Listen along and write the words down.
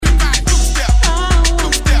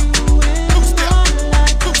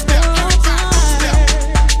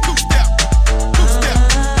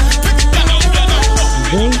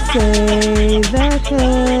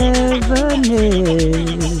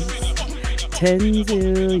is 10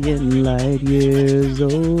 zillion light years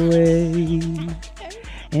away.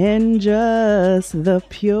 And just the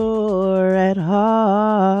pure at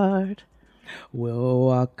heart will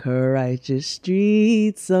walk a righteous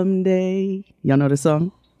street someday. Y'all know the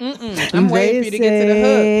song? I'm waiting for you to get to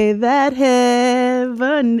the hook. That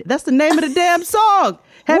heaven, that's the name of the damn song.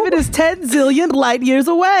 Heaven is 10 zillion light years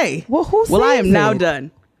away. Well, who Well, I sings am now it?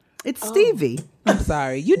 done. It's Stevie. I'm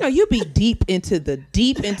sorry. You know, you be deep into and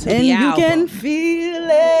the you album. can feel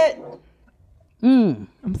it.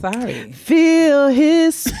 I'm sorry. Feel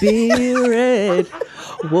his spirit.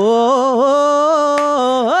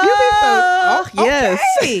 Whoa. You be so, yes.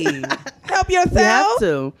 okay. Help You have yourself.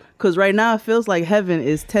 to. Because right now it feels like heaven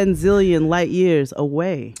is 10 zillion light years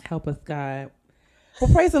away. Help us, God.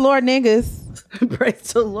 Well, praise the Lord, niggas.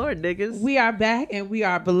 Praise the Lord, niggas. We are back and we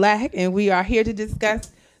are black and we are here to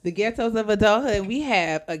discuss the ghettos of adulthood. And we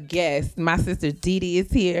have a guest. My sister Dee Dee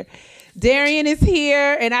is here. Darian is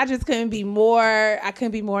here, and I couldn't be more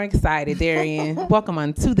excited. Darian, welcome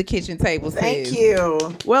on to the kitchen table. Thank you.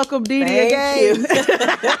 Welcome, Dee Dee, Thank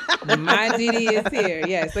again. My Dee Dee is here.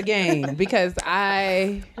 Yes, again, because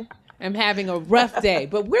I am having a rough day,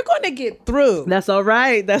 but we're going to get through. That's all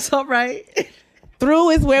right. That's all right. Through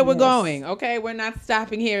is where we're going, okay? We're not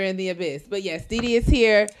stopping here in the abyss. But yes, Dee Dee is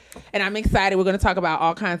here, and I'm excited. We're going to talk about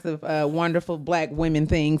all kinds of wonderful black women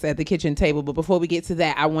things at the kitchen table. But before we get to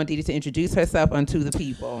that, I want Dee Dee to introduce herself unto the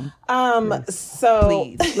people. So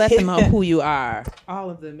Please, let them know who you are.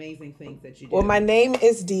 All of the amazing things that you do. Well, my name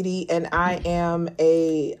is Dee Dee, and I am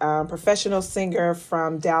a professional singer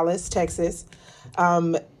from Dallas, Texas.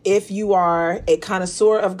 If you are a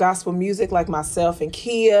connoisseur of gospel music like myself and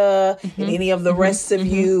Kia and any of the rest of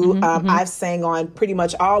you, I've sang on pretty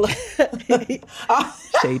much all Shady.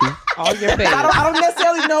 all your faves. I don't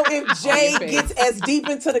necessarily know if Jay your face. gets as deep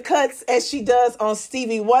into the cuts as she does on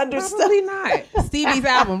Stevie Wonder stuff. Probably not. Stevie's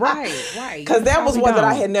album, right. Because that was Probably one that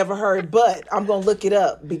I don't. had never heard, but I'm going to look it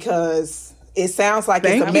up because it sounds like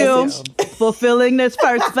Thank it's a you. message. Fulfilling this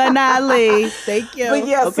first finale. Thank you. But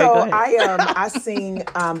yeah, Okay, so go ahead. I sing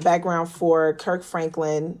background for Kirk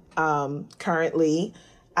Franklin currently.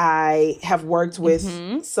 I have worked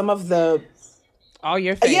with some of the All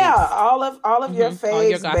your faves. all of your All your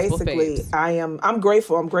faves. gospel Basically, faves. I'm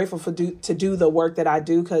grateful. I'm grateful to do the work that I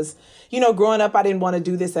do because growing up I didn't want to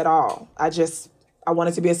do this at all. I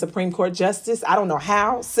wanted to be a Supreme Court justice. I don't know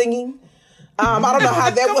how singing. I don't know how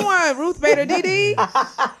that Come on, Ruth Bader Dee Dee.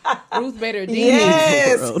 Ruth Bader Dee Dee.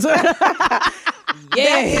 Yes, that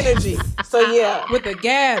Yes. energy. So yeah. With the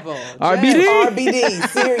gavel. RBD. RBD,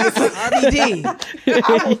 seriously. RBD.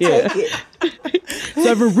 I will take it. So I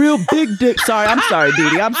have a real big dick. Sorry, I'm sorry, Dee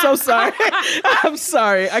Dee. I'm so sorry. I'm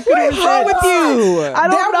sorry. I couldn't. What's wrong with you? I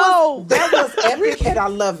don't know. That was epic, and I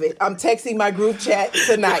love it. I'm texting my group chat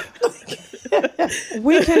tonight.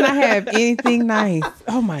 We cannot have anything nice.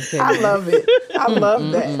 Oh my goodness. I love it. I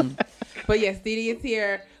love that. But yes, Dee Dee is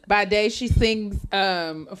here. By day, she sings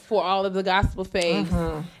for all of the gospel faiths.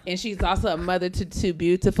 And she's also a mother to two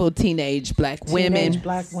beautiful teenage black women. Teenage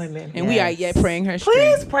black women. And we are yet praying her strength.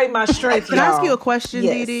 Please pray my strength. Can I ask y'all. you a question,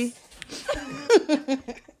 Yes. Dee Dee?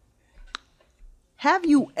 Have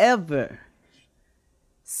you ever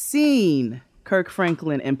seen Kirk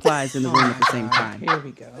Franklin and Plies in the room at the same time? Here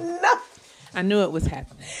we go. No. I knew it was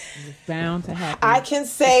happening. It was bound to happen. I can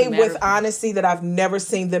say It's a matter with of- honesty that I've never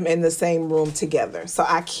seen them in the same room together. So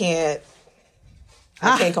I can't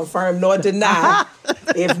confirm nor deny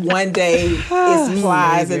if one day it's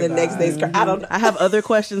Plies and the next day it's Kirk. I don't know. I have other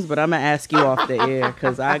questions, but I'm going to ask you off the air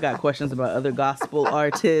because I got questions about other gospel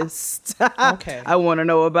artists. Okay. I want to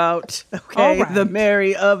know about, All right. the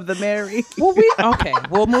Mary of the Mary. Well, okay,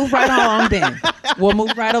 we'll move right along then. We'll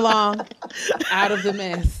move right along out of the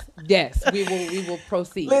mess. Yes, we will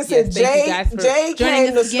proceed. Listen, Yes, thank you guys for Jay joining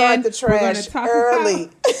came to us again. start the We're gonna trash talk early.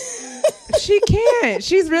 She can't.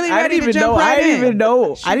 She's really I ready didn't to even jump know. right I didn't in. even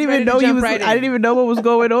know. She's I didn't ready even to know he jump was. right I in. didn't even know what was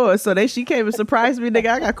going on. So she came and surprised me, nigga.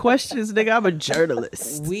 I got questions, nigga. I'm a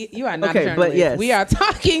journalist. You are not Okay, a but journalist. yes. We are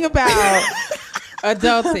talking about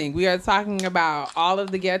adulting. We are talking about all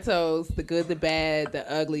of the ghettos, the good, the bad, the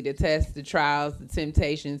ugly, the tests, the trials, the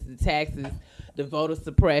temptations, the taxes, the voter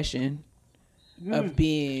suppression of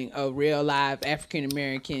being a real live African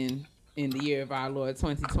American in the year of our Lord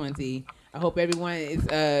 2020. I hope everyone is,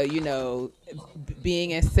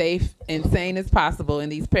 being as safe and sane as possible in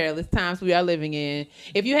these perilous times we are living in.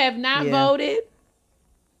 If you have not voted,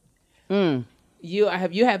 you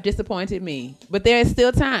have disappointed me. But there is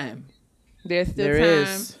still time. There's still There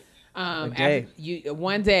time. is.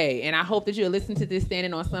 One day, and I hope that you'll listen to this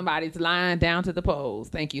standing on somebody's line down to the polls.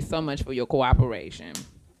 Thank you so much for your cooperation.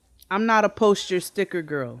 I'm not a post your sticker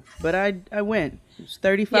girl, but I went. It was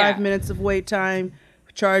 35 minutes of wait time.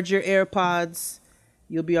 Charge your AirPods.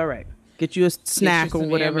 You'll be all right. Get you a snack or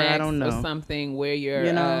whatever. I don't know. Or something where your,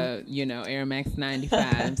 Air Max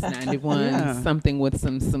 95s, 91s, something with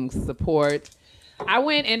some support. I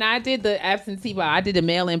went and I did the absentee ballot. I did the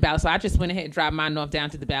mail-in ballot, so I just went ahead and dropped mine off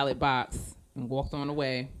down to the ballot box and walked on the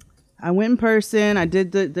way. I went in person. I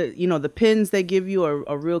did the pins they give you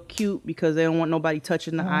are real cute because they don't want nobody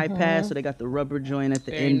touching the iPad, so they got the rubber joint at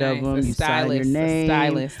the end of them. You sign your name.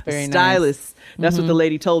 Stylist. Very nice. Stylist. That's what the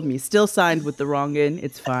lady told me. Still signed with the wrong end.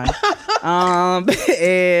 It's fine. And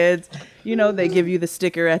they give you the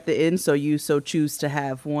sticker at the end, so you choose to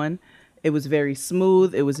have one. It was very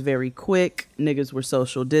smooth. It was very quick. Niggas were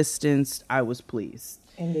social distanced. I was pleased.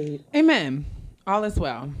 Indeed. Amen. All is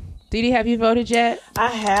well. Dee Dee, have you voted yet? I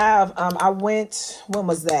have. I went, when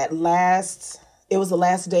was that? It was the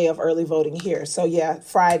last day of early voting here. So yeah,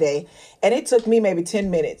 Friday. And it took me maybe 10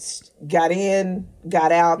 minutes. Got in,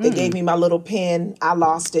 got out. They gave me my little pen. I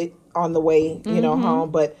lost it on the way,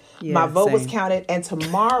 home. But my vote was counted. And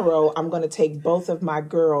tomorrow I'm going to take both of my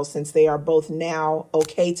girls, since they are both now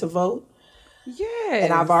okay to vote. Yes.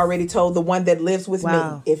 And I've already told the one that lives with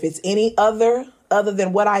me, if it's any other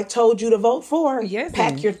than what I told you to vote for,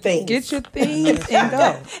 pack your things. Get your things and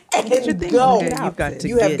go. Get your things go. You have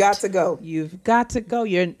got to go. You've got to go.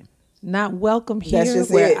 You're not welcome here. That's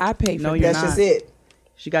just where it. I pay for no, you. you're That's not. just it.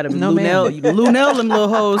 She got a Lunel them little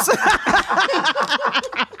hoes.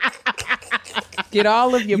 Get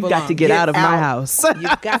all of your You belongings. got to get out of my house.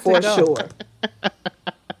 You've got For to go. sure.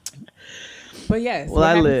 But yes, Well, we're I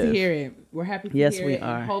happy live. to hear it. We're happy to Yes, hear we it.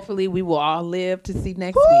 are. And hopefully we will all live to see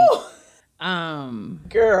next Woo! week.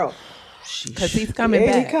 Girl. Because he's coming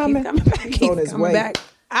back. He's coming back. He's on his way. back.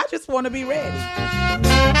 I just want to be ready.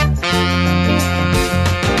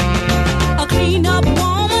 A clean-up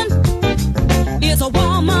woman is a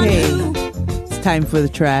woman who... It's time for the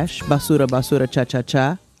trash. Basura, basura,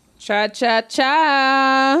 cha-cha-cha.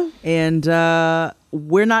 Cha-cha-cha. And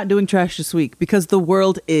we're not doing trash this week because the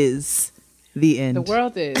world is the end. The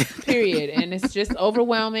world is, period. And it's just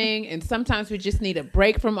overwhelming. And sometimes we just need a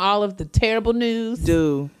break from all of the terrible news.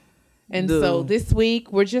 And so this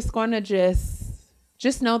week, we're just going to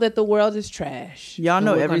just know that the world is trash. Y'all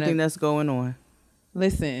know everything that's going on.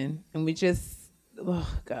 Listen, and we just,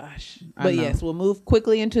 oh gosh. But yes, we'll move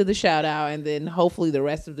quickly into the shout out, and then hopefully the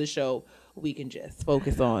rest of the show we can just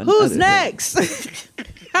focus on. Who's next?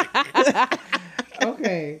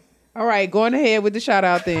 Okay. All right, going ahead with the shout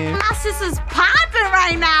out then. My sister's popping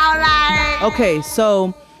right now, like... Okay,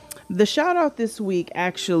 so the shout out this week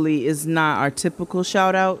actually is not our typical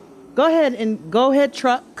shout out. Go ahead,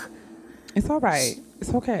 truck. It's all right.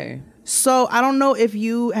 It's okay. So I don't know if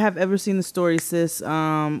you have ever seen the story, sis,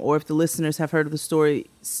 or if the listeners have heard of the story.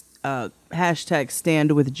 Hashtag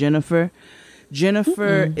Stand with Jennifer.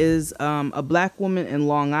 Jennifer is a black woman in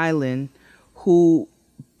Long Island who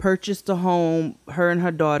purchased a home, her and her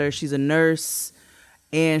daughter. She's a nurse,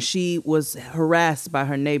 and she was harassed by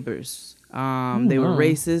her neighbors. They were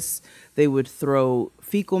racist. They would throw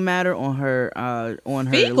fecal matter on her lawn.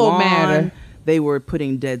 Matter. They were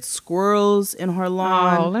putting dead squirrels in her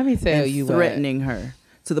lawn. Oh, let me tell you what. Threatening her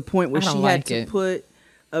to the point where she had to put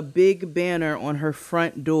a big banner on her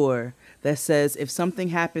front door that says, "If something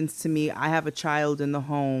happens to me, I have a child in the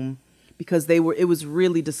home." Because it was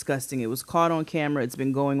really disgusting. It was caught on camera. It's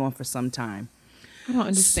been going on for some time. I don't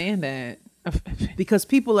understand that. Because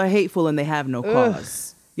people are hateful and they have no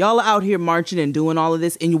cause. Y'all are out here marching and doing all of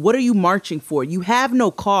this. And what are you marching for? You have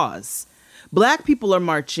no cause. Black people are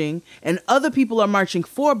marching and other people are marching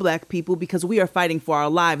for black people because we are fighting for our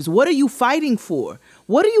lives. What are you fighting for?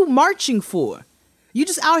 What are you marching for? You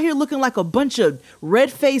just out here looking like a bunch of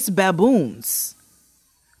red-faced baboons.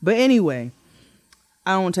 But anyway,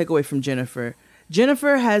 I don't want to take away from Jennifer.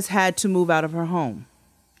 Jennifer has had to move out of her home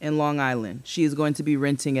in Long Island. She is going to be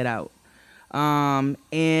renting it out.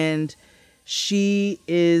 And she's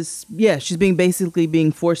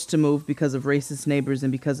being forced to move because of racist neighbors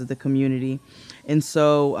and because of the community. And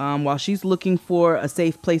so while she's looking for a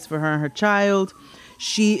safe place for her and her child,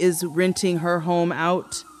 she is renting her home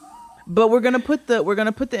out. But we're gonna put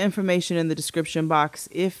the information in the description box.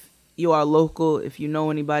 If you are local, if you know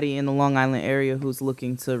anybody in the Long Island area who's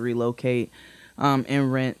looking to relocate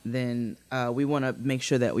and rent, then we want to make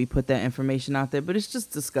sure that we put that information out there. But it's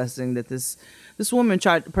just disgusting that this woman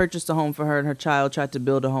tried to purchase a home for her and her child, tried to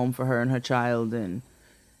build a home for her and her child, and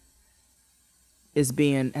has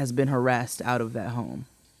been harassed out of that home.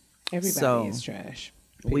 Everybody is trash.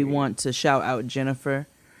 Period. We want to shout out Jennifer,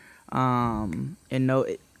 and know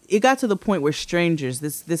it got to the point where strangers,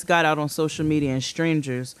 this got out on social media, and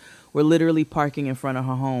strangers were literally parking in front of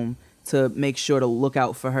her home to make sure to look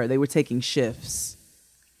out for her. They were taking shifts.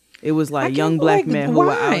 It was like young black men who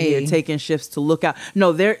were out here taking shifts to look out.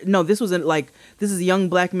 This wasn't like, this is young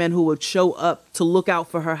black men who would show up to look out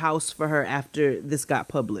for her house for her after this got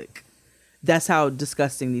public. That's how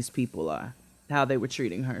disgusting these people are, how they were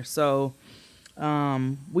treating her. So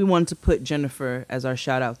we wanted to put Jennifer as our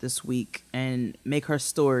shout out this week and make her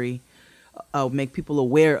story, make people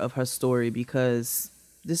aware of her story, because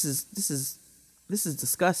this is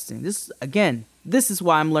disgusting. This is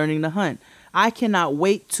why I'm learning to hunt. I cannot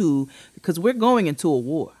wait because we're going into a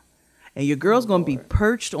war. And your girl's going to be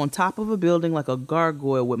perched on top of a building like a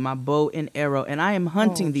gargoyle with my bow and arrow. And I am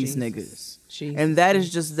hunting these niggas. Jesus. And that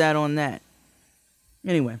is just that on that.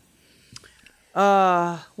 Anyway.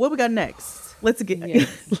 What we got next? Let's get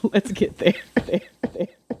there.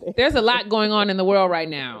 There's a lot going on in the world right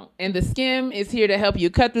now, and the Skim is here to help you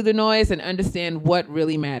cut through the noise and understand what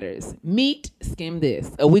really matters. Meet Skim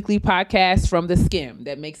This, a weekly podcast from the Skim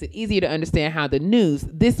that makes it easier to understand how the news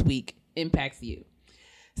this week impacts you.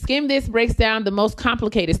 Skim This breaks down the most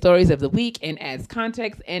complicated stories of the week and adds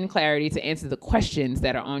context and clarity to answer the questions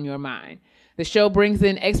that are on your mind. The show brings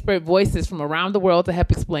in expert voices from around the world to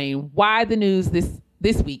help explain why the news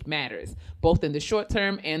this week matters, both in the short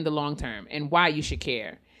term and the long term, and why you should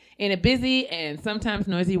care. In a busy and sometimes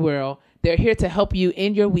noisy world, they're here to help you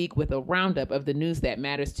end your week with a roundup of the news that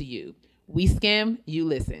matters to you. We skim, you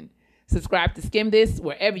listen. Subscribe to Skim This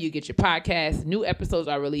wherever you get your podcasts. New episodes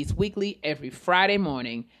are released weekly every Friday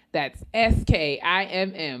morning. That's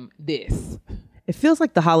SKIMM This. It feels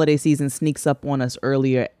like the holiday season sneaks up on us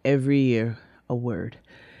earlier every year. A word.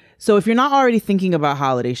 So if you're not already thinking about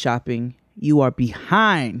holiday shopping, you are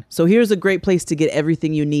behind. So here's a great place to get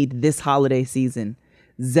everything you need this holiday season.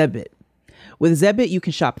 Zebit. With Zebit, you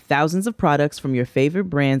can shop thousands of products from your favorite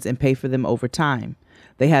brands and pay for them over time.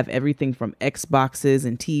 They have everything from Xboxes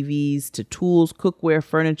and TVs to tools, cookware,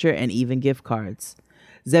 furniture, and even gift cards.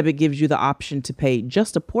 Zebit gives you the option to pay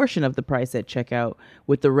just a portion of the price at checkout,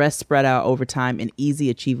 with the rest spread out over time in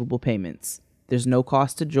easy, achievable payments. There's no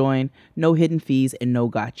cost to join, no hidden fees, and no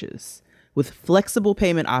gotchas. With flexible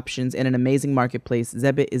payment options and an amazing marketplace,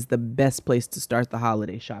 Zebit is the best place to start the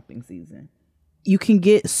holiday shopping season. You can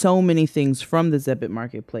get so many things from the Zebit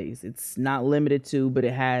marketplace. It's not limited to, but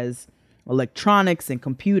it has electronics and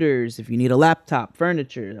computers. If you need a laptop,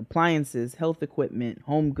 furniture, appliances, health equipment,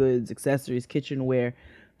 home goods, accessories, kitchenware,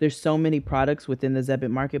 there's so many products within the Zebit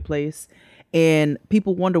marketplace. And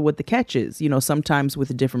people wonder what the catch is. You know, sometimes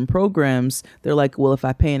with different programs, they're like, well, if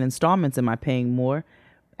I pay in installments, am I paying more?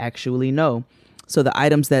 Actually, no. So the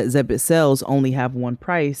items that Zebit sells only have one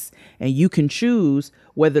price, and you can choose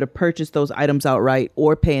whether to purchase those items outright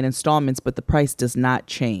or pay in installments, but the price does not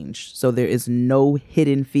change. So there is no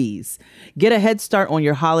hidden fees. Get a head start on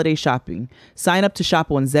your holiday shopping. Sign up to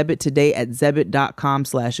shop on Zebit today at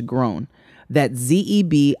zebit.com/grown. That's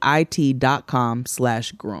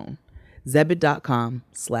ZEBIT.com/grown.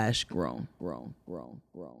 Zebit.com/grown.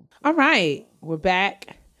 All right, we're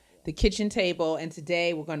back. The kitchen table, and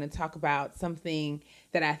today we're going to talk about something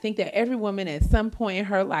that I think that every woman at some point in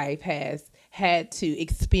her life has had to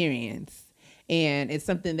experience, and it's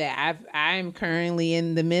something that I'm currently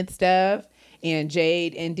in the midst of, and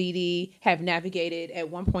Jade and Dee Dee have navigated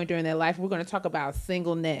at one point during their life. We're going to talk about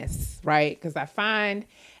singleness, right? Because I find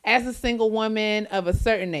as a single woman of a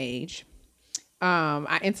certain age,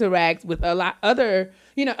 I interact with a lot other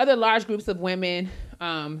large groups of women.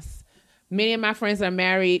 Many of my friends are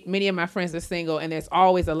married. Many of my friends are single. And there's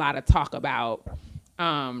always a lot of talk about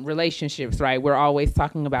relationships, right? We're always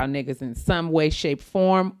talking about niggas in some way, shape,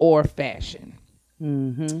 form, or fashion.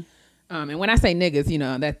 Mm-hmm. And when I say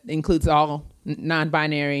niggas, that includes all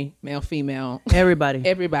non-binary, male, female. Everybody.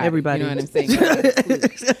 You know what I'm saying?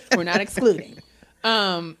 We're not excluding.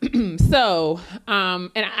 And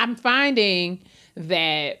I'm finding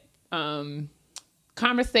that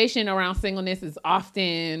conversation around singleness is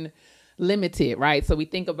often limited, right? So we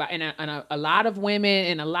think about, and a lot of women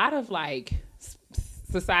in a lot of like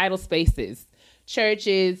societal spaces,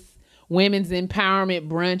 churches, women's empowerment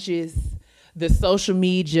brunches, the social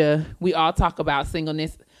media, we all talk about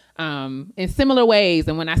singleness in similar ways.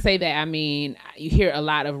 And when I say that, I mean, you hear a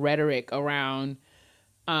lot of rhetoric around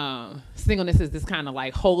singleness is this kind of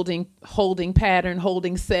like holding pattern,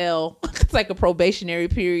 holding cell. It's like a probationary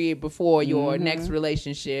period before your next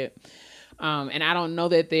relationship. And I don't know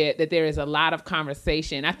that there is a lot of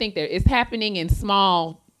conversation. I think it's happening in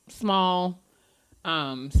small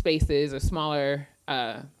spaces or smaller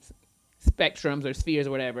spectrums or spheres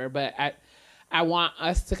or whatever. But I want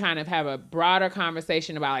us to kind of have a broader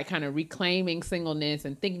conversation about like kind of reclaiming singleness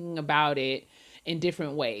and thinking about it in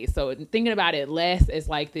different ways. So thinking about it less as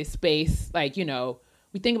like this space, like, you know,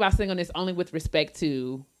 we think about singleness only with respect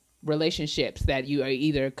to relationships that you are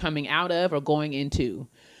either coming out of or going into.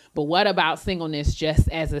 But what about singleness just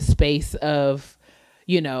as a space of,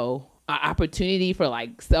 you know, opportunity for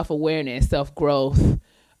like self-awareness, self-growth,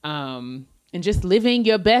 and just living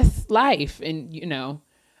your best life? And, you know,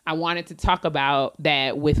 I wanted to talk about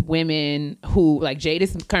that with women who, like, Jade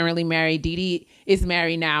is currently married, Didi is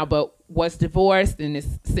married now, but was divorced and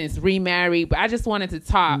is since remarried. But I just wanted to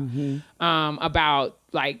talk about,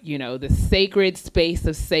 like, you know, the sacred space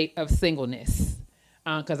of singleness,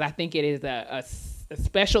 because I think it is a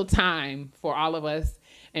special time for all of us,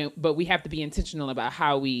 but we have to be intentional about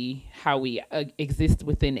how we exist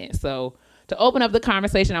within it. So to open up the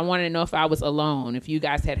conversation, I wanted to know if I was alone, if you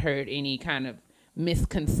guys had heard any kind of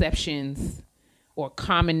misconceptions or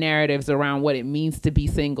common narratives around what it means to be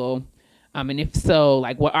single, and if so,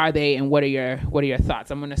 like, what are they and what are your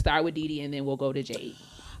thoughts? I'm going to start with Didi and then we'll go to Jade.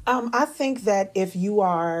 I think that if you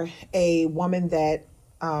are a woman that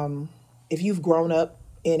if you've grown up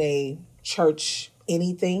in a church,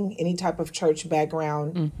 any type of church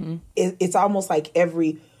background, it's almost like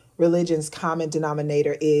every religion's common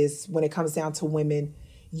denominator is, when it comes down to women,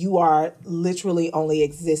 you are literally only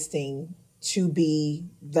existing to be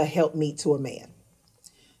the helpmeet to a man.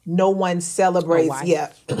 No one celebrates,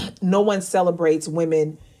 no one celebrates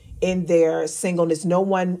women in their singleness. No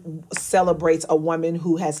one celebrates a woman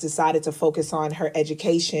who has decided to focus on her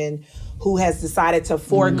education, who has decided to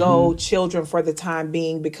forego children for the time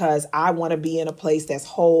being, because I want to be in a place that's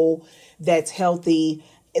whole, that's healthy,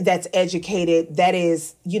 that's educated, that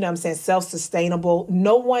is, you know what I'm saying, self-sustainable.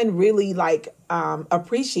 No one really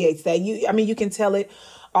appreciates that. You can tell it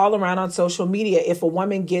all around on social media. If a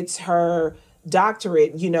woman gets her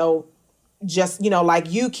doctorate, just,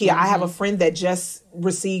 like you, Kia, I have a friend that just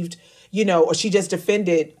received, or she just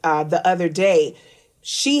defended the other day.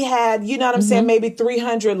 She had, you know what I'm saying, maybe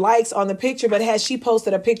 300 likes on the picture, but had she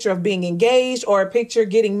posted a picture of being engaged or a picture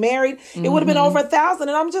getting married, it would have been over 1,000.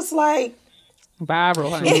 And I'm just like, viral,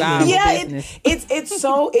 honey.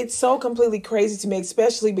 It's so completely crazy to me,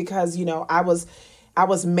 especially because, I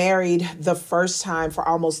was married the first time for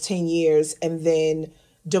almost 10 years and then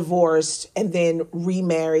divorced and then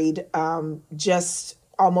remarried just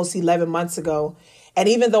almost 11 months ago. And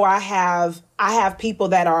even though I have people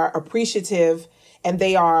that are appreciative and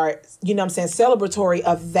they are, celebratory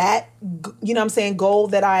of that, goal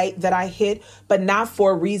that I hit, but not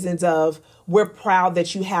for reasons of, we're proud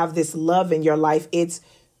that you have this love in your life. It's,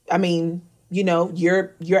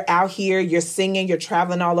 you're out here, you're singing, you're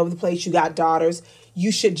traveling all over the place, you got daughters,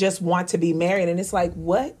 you should just want to be married. And it's like,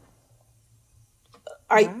 what?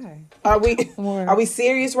 Are we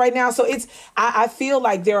serious right now? So I feel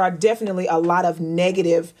like there are definitely a lot of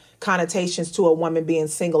negative connotations to a woman being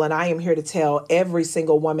single. And I am here to tell every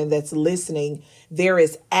single woman that's listening, there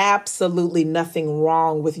is absolutely nothing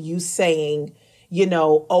wrong with you saying,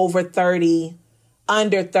 over 30,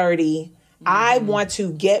 under 30, I want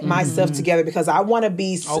to get myself together because I want to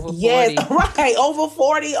be, over 40. Yes, right, over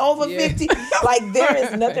 40, over 50. Like, there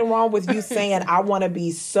is nothing wrong with you saying, I want to be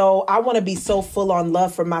so full on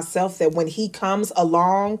love for myself that when he comes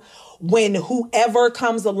along, when whoever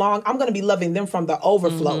comes along, I'm going to be loving them from the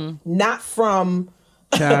overflow, not from,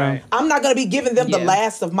 I'm not going to be giving them the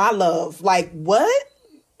last of my love. Like, what?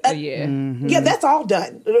 Yeah, that's all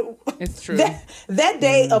done. It's true. That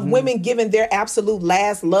day of women giving their absolute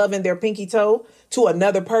last love in their pinky toe to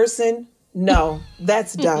another person, no,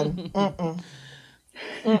 that's done.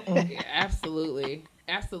 Yeah, absolutely.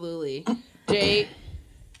 Jade?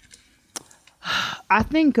 I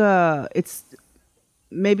think it's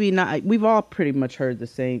maybe not. We've all pretty much heard the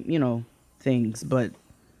same, things, but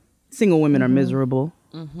single women are miserable.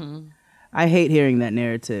 I hate hearing that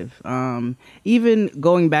narrative. Even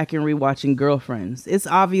going back and rewatching Girlfriends, it's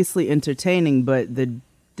obviously entertaining, but the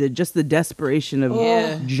desperation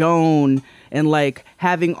of Joan and like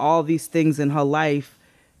having all these things in her life,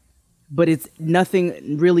 but it's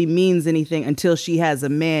nothing really means anything until she has a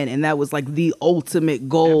man, and that was like the ultimate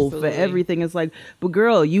goal for everything. It's like, but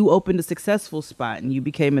girl, you opened a successful spot and you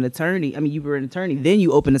became an attorney. I mean, you were an attorney, then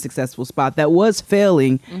you opened a successful spot that was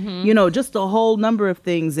failing. Just a whole number of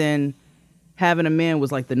things, and having a man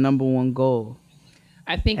was like the number one goal.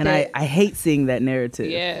 I think, and I hate seeing that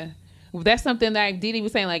narrative. Yeah, that's something that Didi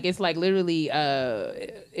was saying. Like, it's like literally,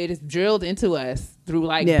 it is drilled into us through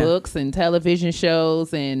books and television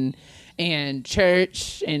shows and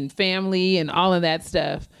church and family and all of that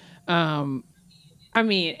stuff. And I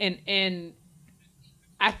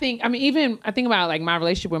think about like my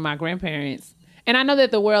relationship with my grandparents, and I know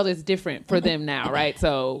that the world is different for them now, right?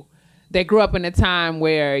 So they grew up in a time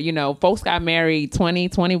where, folks got married 20,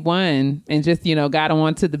 21 and just, got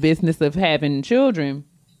on to the business of having children.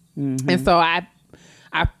 Mm-hmm. And so I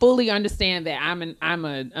fully understand that I'm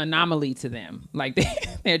an anomaly to them. Like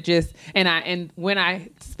they're just, and when I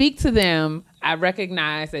speak to them, I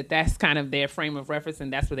recognize that that's kind of their frame of reference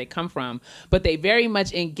and that's where they come from. But they very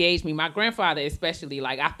much engage me. My grandfather especially,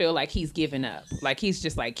 like I feel like he's given up. Like he's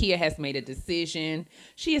just like, Kia has made a decision.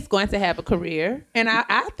 She is going to have a career. And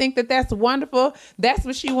I think that that's wonderful. That's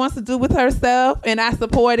what she wants to do with herself. And I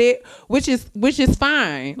support it, which is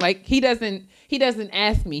fine. Like he doesn't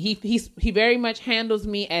ask me. He very much handles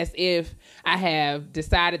me as if I have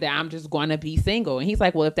decided that I'm just going to be single. And he's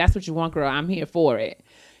like, well, if that's what you want, girl, I'm here for it.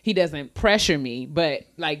 He doesn't pressure me, but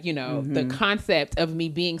like, the concept of me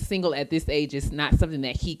being single at this age is not something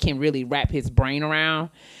that he can really wrap his brain around.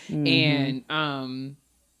 Mm-hmm. And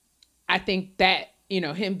I think that,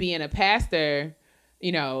 him being a pastor,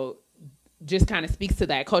 just kind of speaks to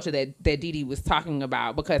that culture that Dee Dee was talking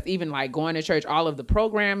about, because even like going to church, all of the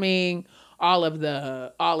programming, even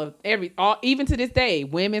to this day,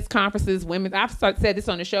 women's conferences, I've said this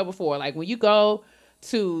on the show before, like when you go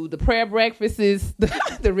to the prayer breakfasts,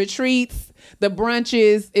 the retreats, the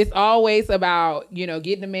brunches, it's always about,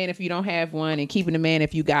 getting a man if you don't have one and keeping a man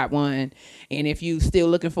if you got one. And if you still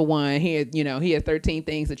looking for one, here's 13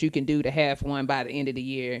 things that you can do to have one by the end of the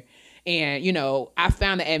year. And, I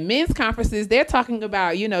found that at men's conferences, they're talking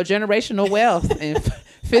about, generational wealth and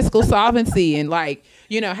fiscal solvency and like,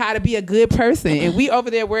 how to be a good person. And we over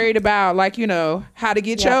there worried about like, how to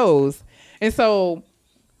get chose. And so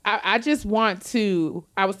I just want to,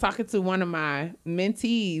 I was talking to one of my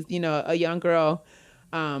mentees, a young girl,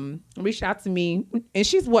 reached out to me and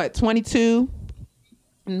she's 22,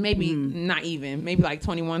 maybe not even, maybe like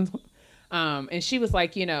 21. And she was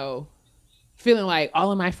like, feeling like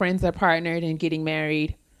all of my friends are partnered and getting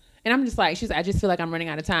married. And I'm just like, I just feel like I'm running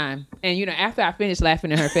out of time. And, after I finished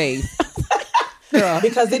laughing in her face.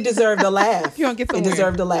 Because they deserved a laugh. You don't get somewhere. They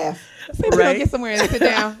deserved a laugh. So you don't get somewhere and sit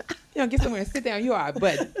down. You don't get somewhere and sit down. You are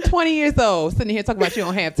but 20 years old sitting here talking about you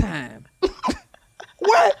don't have time.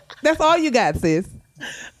 What? That's all you got, sis.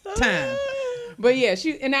 Time. But yeah,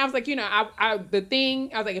 and I was like, I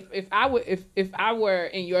was like, if I were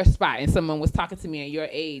in your spot and someone was talking to me at your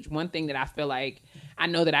age, one thing that I feel like I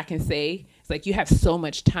know that I can say is like, you have so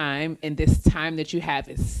much time and this time that you have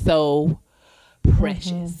is so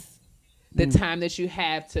precious. The time that you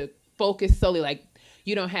have to focus solely, like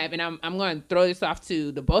you don't have, and I'm going to throw this off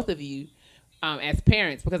to the both of you as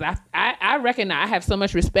parents, because I recognize I have so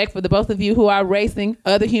much respect for the both of you who are raising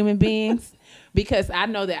other human beings, because I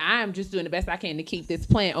know that I am just doing the best I can to keep this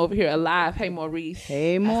plant over here alive. Hey, Maurice.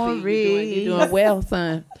 Hey, Maurice. You're doing well,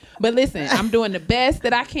 son. But listen, I'm doing the best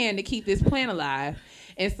that I can to keep this plant alive.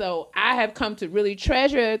 And so I have come to really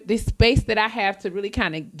treasure this space that I have to really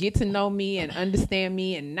kind of get to know me and understand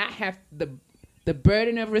me and not have the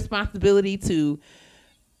burden of responsibility to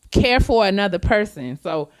care for another person.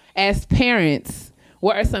 So as parents,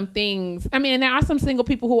 what are some things, I mean, there are some single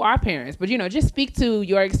people who are parents, but, just speak to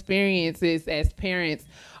your experiences as parents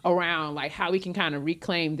around like how we can kind of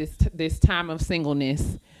reclaim this time of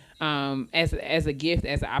singleness as a gift,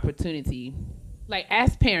 as an opportunity. Like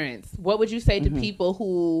as parents, what would you say to people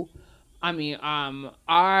who,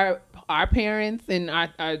 are parents and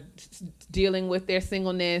are dealing with their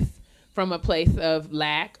singleness from a place of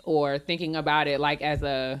lack or thinking about it like as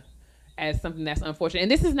something that's unfortunate?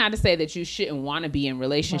 And this is not to say that you shouldn't want to be in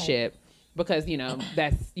relationship, because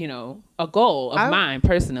that's a goal of mine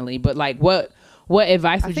personally. But like, what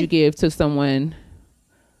advice would you give to someone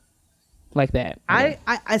like that?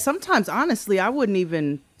 I sometimes, honestly,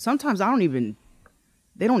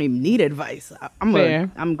 they don't even need advice.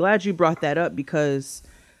 I'm glad you brought that up, because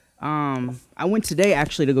I went today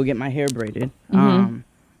actually to go get my hair braided. My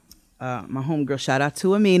homegirl, shout out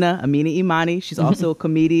to Amina Imani. She's also a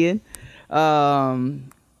comedian.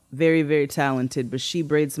 Very, very talented, but she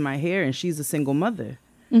braids my hair and she's a single mother.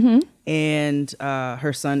 And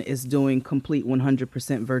her son is doing complete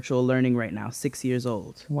 100% virtual learning right now, 6 years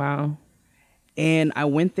old. Wow. And I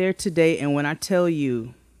went there today, and when I tell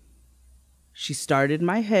you, she started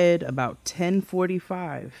my head about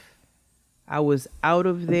 10:45. I was out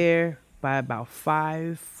of there by about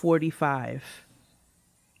 5:45.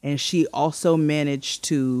 And she also managed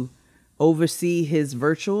to oversee his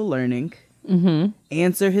virtual learning,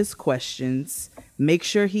 answer his questions, make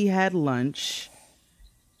sure he had lunch.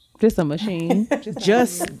 Just a machine.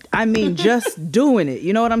 just doing it.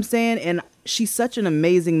 You know what I'm saying? And she's such an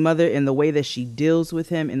amazing mother in the way that she deals with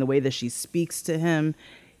him, in the way that she speaks to him.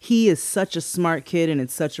 He is such a smart kid, and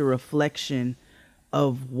it's such a reflection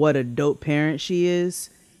of what a dope parent she is.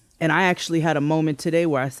 And I actually had a moment today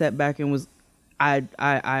where I sat back and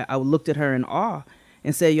I looked at her in awe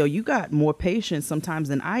and said, yo, you got more patience sometimes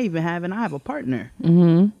than I even have, and I have a partner.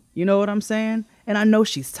 Mm-hmm. You know what I'm saying? And I know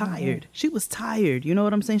she's tired. She was tired. You know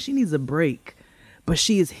what I'm saying? She needs a break. But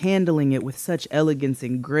she is handling it with such elegance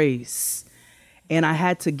and grace. And I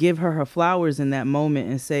had to give her flowers in that moment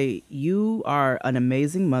and say, you are an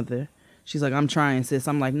amazing mother. She's like, I'm trying, sis.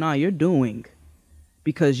 I'm like, nah, you're doing.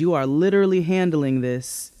 Because you are literally handling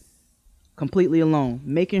this completely alone.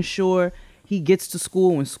 Making sure he gets to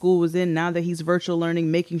school when school was in. Now that he's virtual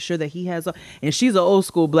learning, making sure that he has and she's an old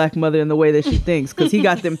school Black mother in the way that she thinks, because he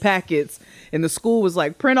got them packets and the school was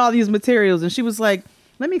like, print all these materials. And she was like,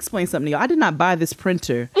 let me explain something to you. I did not buy this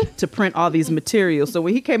printer to print all these materials. So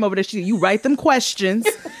when he came over there, you write them questions.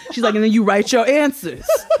 She's like, and then you write your answers.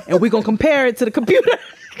 And we're going to compare it to the computer.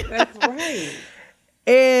 That's right.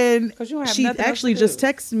 And she actually just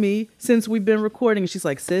texted me since we've been recording. And she's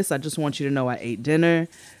like, sis, I just want you to know I ate dinner.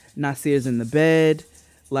 Nasir's in the bed.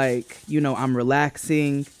 Like, you know, I'm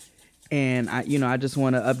relaxing. And I just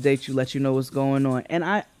want to update you, let you know what's going on. And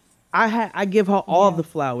I give her all the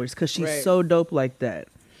flowers because she's so dope like that.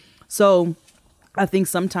 So I think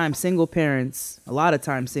sometimes a lot of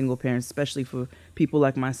times single parents, especially for people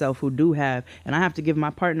like myself who do have, and I have to give my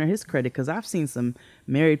partner his credit because I've seen some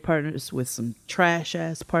married partners with some trash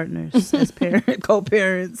ass partners as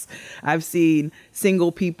co-parents. I've seen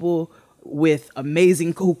single people with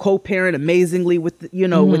who co-parent amazingly with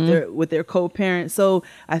with their co-parent. So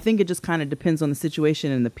I think it just kind of depends on the situation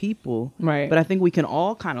and the people. Right. But I think we can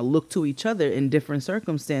all kind of look to each other in different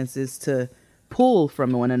circumstances to pull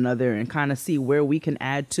from one another and kind of see where we can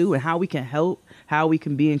add to and how we can help, how we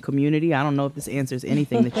can be in community. I don't know if this answers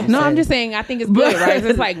anything that you said. No, I'm just saying I think it's good, right?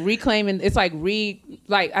 It's like reclaiming, it's like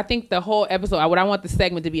I think the whole episode, what I want the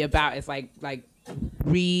segment to be about is like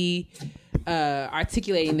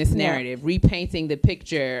articulating this narrative, repainting the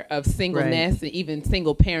picture of singleness and even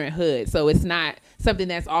single parenthood. So it's not something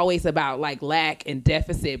that's always about like lack and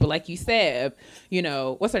deficit, but like you said,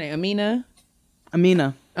 what's her name?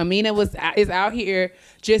 Amina is out here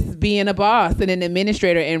just being a boss and an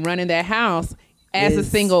administrator and running that house as a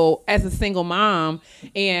single mom.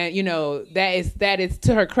 And that is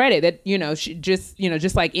to her credit that she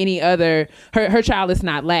just like any other, her child is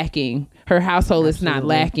not lacking, her household is not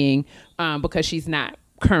lacking because she's not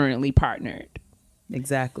currently partnered.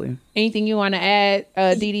 Exactly. Anything you want to add,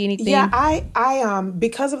 Dee? Anything? Yeah, I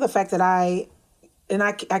because of the fact that I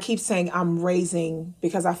keep saying I'm raising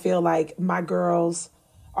because I feel like my girls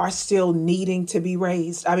are still needing to be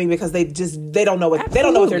raised. I mean, because they don't know what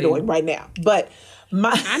they're doing right now. But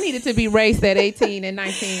I needed to be raised at 18 and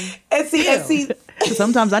 19. and see.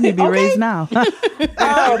 Sometimes I need to be raised now.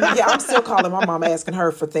 Yeah, I'm still calling my mom asking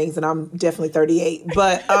her for things, and I'm definitely 38.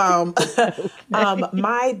 But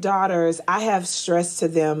my daughters, I have stressed to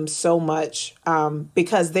them so much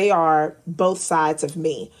because they are both sides of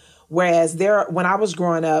me. Whereas when I was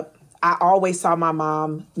growing up, I always saw my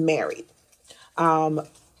mom married.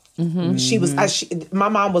 She was. My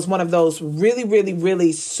mom was one of those really, really,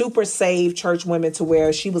 really super saved church women to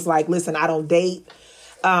where she was like, "Listen, I don't date.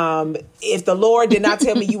 If the Lord did not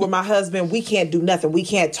tell me you were my husband, we can't do nothing. We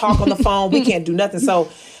can't talk on the phone. We can't do nothing." So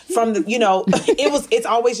from the, it's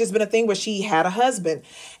always just been a thing where she had a husband.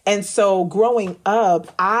 And so growing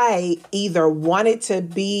up, I either wanted to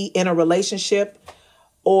be in a relationship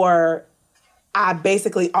or I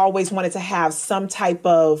basically always wanted to have some type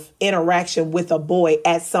of interaction with a boy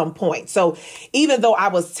at some point. So even though I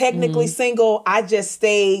was technically single, I just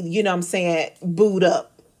stayed, booed up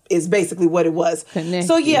is basically what it was. Connected.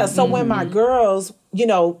 So yeah, so when my girls,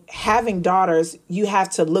 having daughters, you have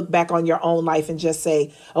to look back on your own life and just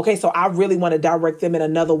say, okay, so I really want to direct them in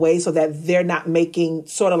another way so that they're not making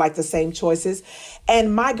sort of like the same choices.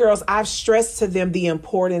 And my girls, I've stressed to them the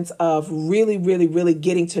importance of really, really, really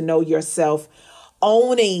getting to know yourself,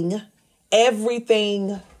 owning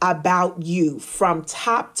everything about you from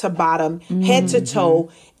top to bottom, head to toe.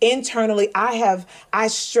 Internally, I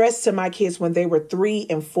stressed to my kids when they were 3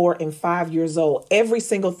 and 4 and 5 years old, every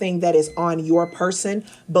single thing that is on your person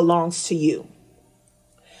belongs to you.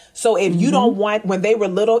 So if you don't want, when they were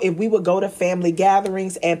little, if we would go to family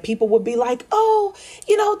gatherings and people would be like, oh,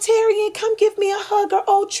 Terry, come give me a hug, or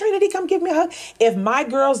oh, Trinity, come give me a hug. If my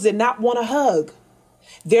girls did not want a hug,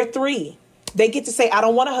 they're 3. They get to say, I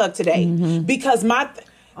don't want a hug today because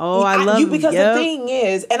I love you. Because the thing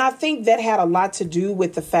is, and I think that had a lot to do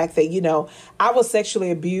with the fact that, I was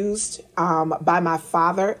sexually abused by my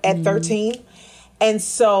father at 13. And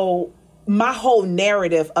so my whole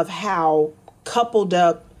narrative of how coupled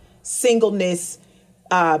up singleness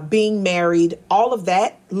being married, all of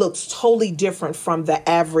that looks totally different from the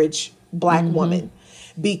average Black woman.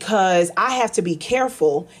 Because I have to be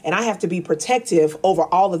careful and I have to be protective over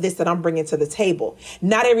all of this that I'm bringing to the table.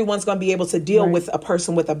 Not everyone's going to be able to deal with a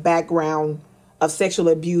person with a background of sexual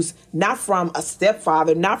abuse, not from a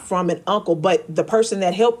stepfather, not from an uncle, but the person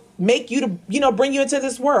that helped make you to, bring you into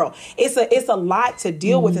this world. It's a lot to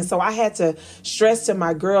deal with. And so I had to stress to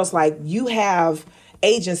my girls, like, you have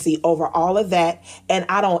agency over all of that. And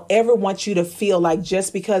I don't ever want you to feel like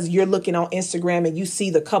just because you're looking on Instagram and you see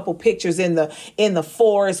the couple pictures in the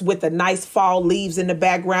forest with the nice fall leaves in the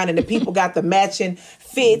background and the people got the matching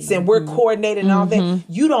fits and we're coordinated and all that,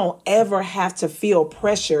 you don't ever have to feel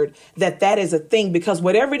pressured that is a thing, because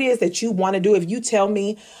whatever it is that you want to do, if you tell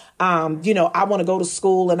me, I want to go to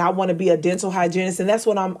school and I want to be a dental hygienist, and that's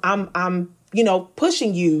what I'm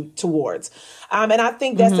pushing you towards. And I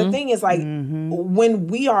think that's the thing is, like, when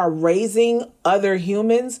we are raising other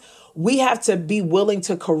humans, we have to be willing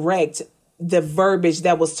to correct the verbiage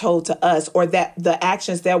that was told to us, or that the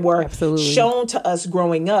actions that were shown to us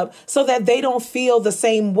growing up, so that they don't feel the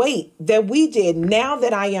same weight that we did. Now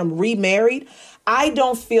that I am remarried, I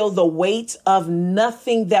don't feel the weight of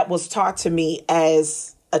nothing that was taught to me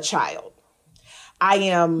as a child. I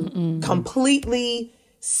am completely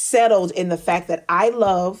settled in the fact that I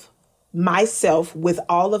love myself with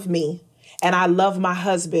all of me, and I love my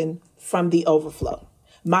husband from the overflow.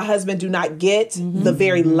 My husband do not get the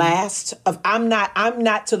very last of, I'm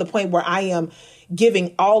not to the point where I am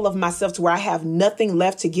giving all of myself to where I have nothing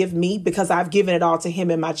left to give me, because I've given it all to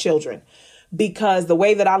him and my children. Because the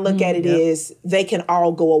way that I look at it is, they can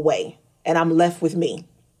all go away and I'm left with me.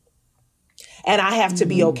 And I have to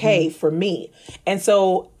be okay for me. And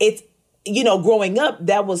so it's, growing up,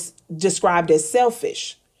 that was described as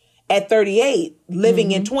selfish. At 38,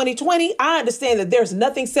 living in 2020, I understand that there's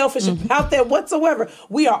nothing selfish about that whatsoever.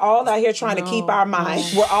 We are all out here trying to keep our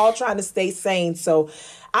minds. We're all trying to stay sane. So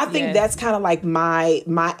I think that's kind of like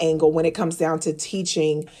my angle when it comes down to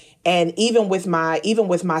teaching. And even with my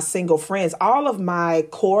single friends, all of my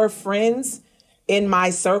core friends in my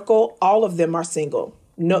circle, all of them are single.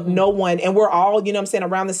 No one. And we're all,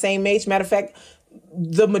 around the same age. Matter of fact,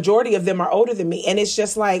 the majority of them are older than me. And it's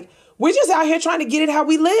just like, we're just out here trying to get it how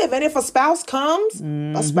we live. And if a spouse comes,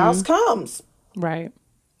 a spouse comes. Right.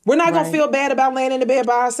 We're not going to feel bad about laying in the bed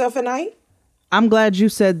by ourselves at night. I'm glad you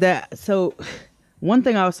said that. So one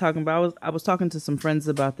thing I was talking about, I was talking to some friends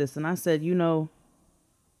about this, and I said,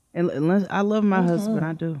 unless I love my husband,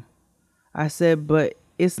 I do. I said, but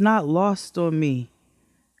it's not lost on me.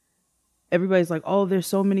 Everybody's like, oh, there's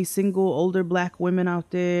so many single older Black women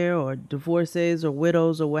out there, or divorcees or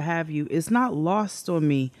widows or what have you. It's not lost on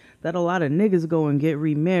me that a lot of niggas go and get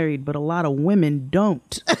remarried, but a lot of women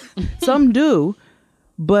don't. Some do,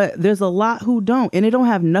 but there's a lot who don't. And it don't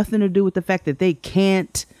have nothing to do with the fact that they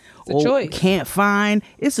can't or can't find.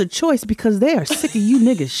 It's a choice because they are sick of you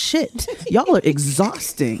niggas shit. Y'all are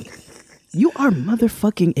exhausting. You are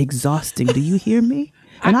motherfucking exhausting. Do you hear me?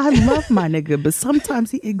 And I love my nigga, but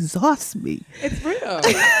sometimes he exhausts me. It's real.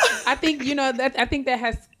 I think, I think that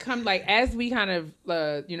has come, like, as we kind of,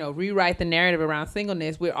 rewrite the narrative around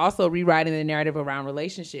singleness, we're also rewriting the narrative around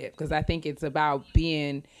relationship, because I think it's about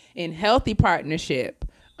being in healthy partnership.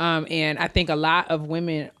 And I think a lot of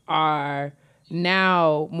women are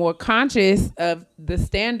now more conscious of the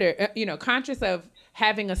standard, conscious of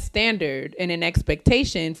having a standard and an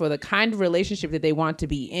expectation for the kind of relationship that they want to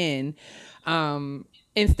be in.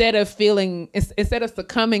 Instead of succumbing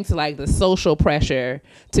to like the social pressure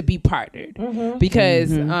to be partnered.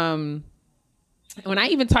 Because when I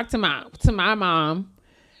even talked to my mom,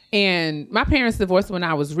 and my parents divorced when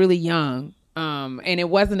I was really young, and it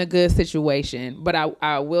wasn't a good situation. But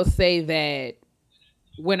I will say that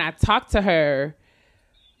when I talked to her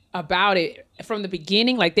about it from the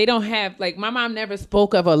beginning, like, they don't have, like, my mom never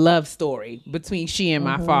spoke of a love story between she and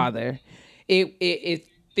my father. It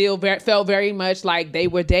felt very much like they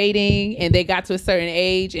were dating, and they got to a certain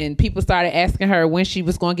age and people started asking her when she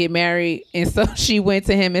was going to get married. And so she went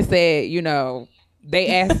to him and said, they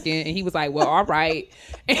asking, and he was like, well, all right.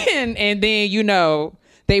 And then,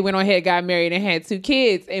 they went on ahead, got married and had 2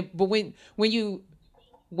 kids. But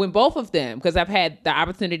when both of them, because I've had the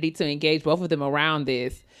opportunity to engage both of them around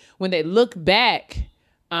this, when they look back,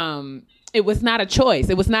 it was not a choice.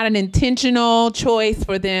 It was not an intentional choice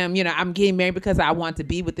for them. I'm getting married because I want to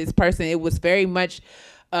be with this person. It was very much,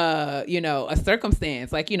 a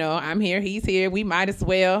circumstance. Like, I'm here, he's here. We might as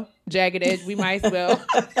well, jagged edge. We might as well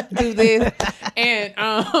do this. And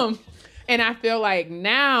I feel like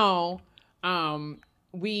now,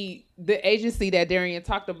 the agency that Darian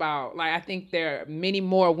talked about, like, I think there are many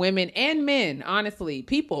more women and men, honestly,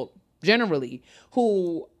 people generally,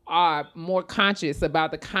 who are more conscious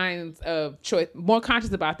about the kinds of choice, more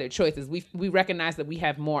conscious about their choices. We recognize that we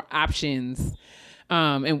have more options,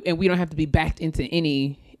 and we don't have to be backed into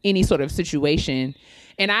any sort of situation.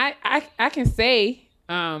 And I can say,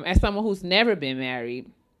 as someone who's never been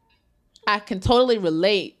married, I can totally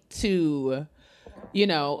relate to, you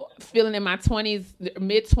know, feeling in my 20s,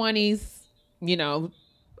 mid 20s, you know,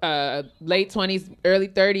 late 20s, early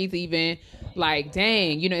 30s even, like,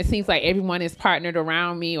 dang, you know, it seems like everyone is partnered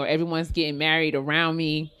around me or everyone's getting married around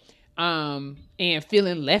me, and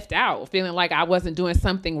feeling left out, feeling like I wasn't doing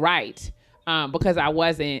something right, because I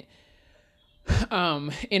wasn't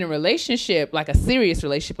in a relationship, like a serious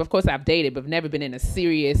relationship. Of course I've dated, but I've never been in a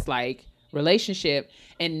serious, like, relationship.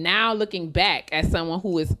 And now looking back as someone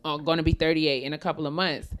who is going to be 38 in a couple of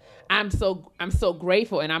months, I'm so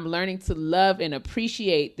grateful, and I'm learning to love and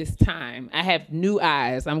appreciate this time. I have new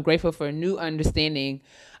eyes. I'm grateful for a new understanding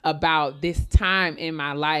about this time in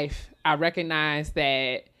my life. I recognize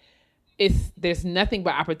that there's nothing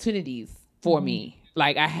but opportunities for me.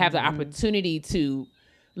 Like, I have the opportunity to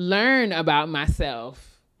learn about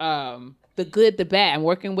myself, the good, the bad. I'm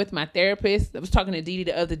working with my therapist. I was talking to Dee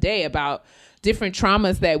the other day about different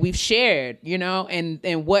traumas that we've shared, you know,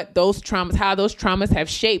 and what those traumas, how those traumas have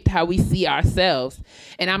shaped how we see ourselves.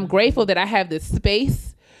 And I'm grateful that I have the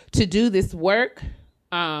space to do this work,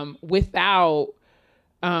 without,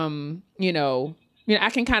 you know, I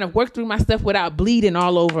can kind of work through my stuff without bleeding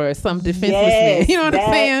all over some defenselessness. You know what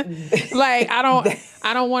I'm saying? Like, I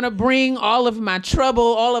don't want to bring all of my trouble,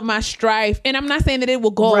 all of my strife. And I'm not saying that it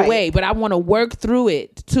will go away, but I want to work through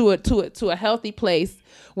it to a healthy place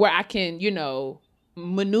where I can, you know,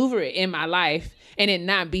 maneuver it in my life and it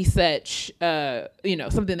not be such, you know,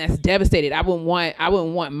 something that's devastated. I wouldn't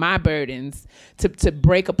want my burdens to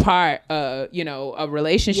break apart, you know, a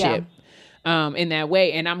relationship. In that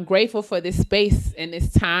way. And I'm grateful for this space and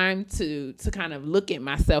this time to kind of look at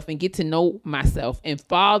myself and get to know myself and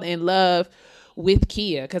fall in love with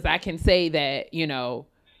Kia. Because I can say that, you know,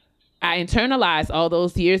 I internalized all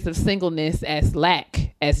those years of singleness as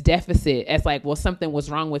lack, as deficit, as like, well, something was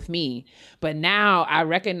wrong with me. But now I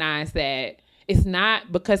recognize that it's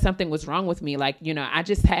not because something was wrong with me. Like, you know, I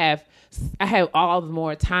have all the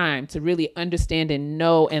more time to really understand and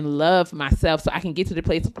know and love myself, so I can get to the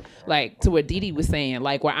place, like, to what Dee was saying,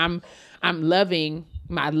 like, where I'm loving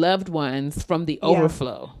my loved ones from the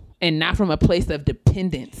overflow and not from a place of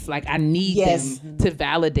dependence. Like, I need them to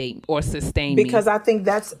validate or sustain me. Because I think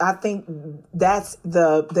that's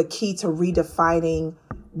the key to redefining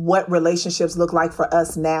what relationships look like for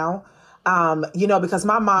us now. You know, because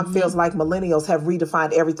my mom feels like millennials have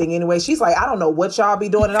redefined everything anyway. She's like, I don't know what y'all be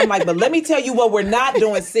doing. And I'm like, but let me tell you what we're not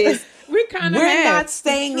doing, sis. We're not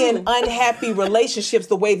staying in unhappy relationships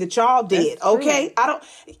the way that y'all did. Okay.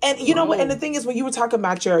 You know what? And the thing is, when you were talking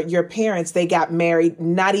about your parents, they got married,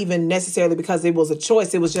 not even necessarily because it was a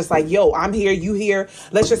choice. It was just like, yo, I'm here, you here.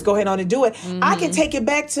 Let's just go ahead on and do it. I can take it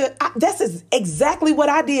back to, that's exactly what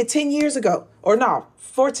I did 10 years ago. Or no,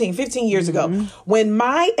 14, 15 years ago. When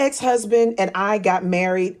my ex-husband and I got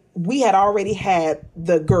married, we had already had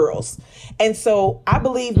the girls. And so I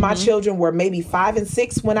believe my children were maybe 5 and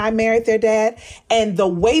 6 when I married their dad. And the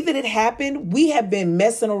way that it happened, we have been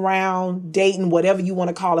messing around, dating, whatever you want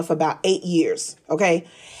to call it, for about 8 years. Okay.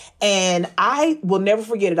 And I will never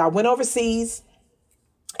forget it. I went overseas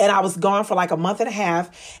and I was gone for like a month and a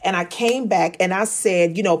half. And I came back and I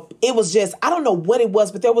said, you know, it was just, I don't know what it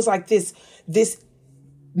was, but there was like this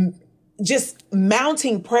just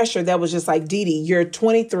mounting pressure that was just like, Dee Dee, you're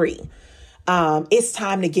 23. It's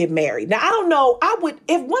time to get married. Now, I don't know.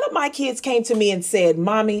 If one of my kids came to me and said,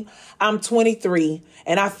 Mommy, I'm 23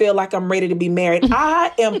 and I feel like I'm ready to be married,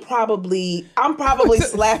 I'm probably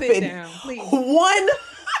slapping one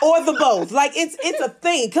or the both. Like, it's a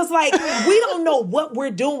thing. Because, like, we don't know what we're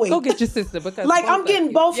doing. Go get your sister. Because like, I'm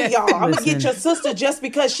getting both of y'all. I'm going to get your sister just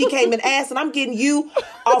because she came and asked, and I'm getting you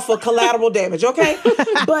off of collateral damage, okay?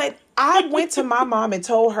 But I went to my mom and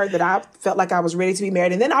told her that I felt like I was ready to be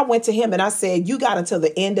married. And then I went to him and I said, you got until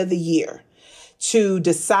the end of the year to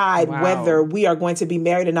decide whether we are going to be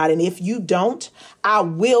married or not. And if you don't, I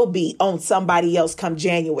will be on somebody else come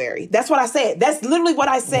January. That's what I said. That's literally what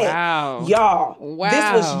I said. Y'all,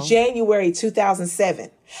 this was January 2007.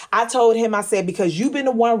 I told him, I said, because you've been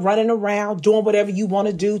the one running around, doing whatever you want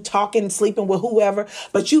to do, talking, sleeping with whoever,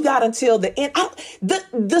 but you got until the end.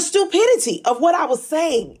 The stupidity of what I was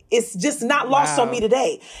saying is just not lost on me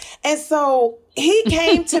today. And so he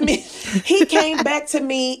came to me, he came back to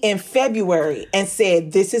me in February and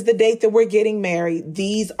said, this is the date that we're getting married.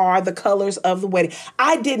 These are the colors of the wedding.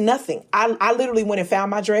 I did nothing. I literally went and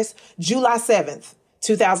found my dress. July 7th.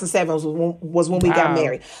 2007 was when we got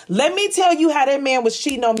married. Let me tell you how that man was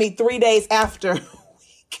cheating on me 3 days after we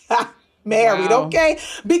got married, okay?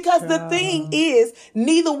 Because the thing is,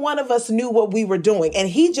 neither one of us knew what we were doing. And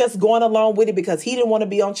he just going along with it because he didn't want to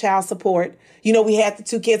be on child support. You know, we had the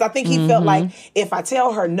 2 kids. I think he felt like if I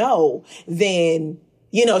tell her no, then,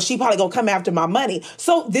 you know, she probably gonna come after my money.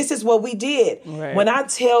 So this is what we did. Right. When I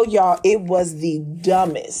tell y'all, it was the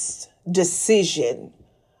dumbest decision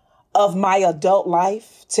of my adult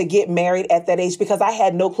life to get married at that age because I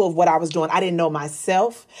had no clue of what I was doing. I didn't know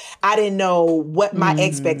myself. I didn't know what my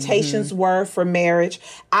expectations were for marriage.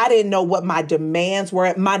 I didn't know what my demands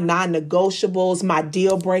were, my non-negotiables, my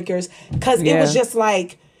deal breakers. Because it was just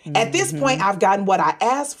like, at this point, I've gotten what I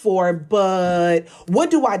asked for, but what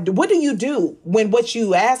do I do? What do you do when what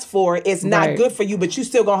you asked for is not good for you, but you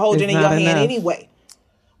still gonna hold it in your hand anyway?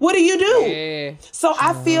 What do you do? Yeah. So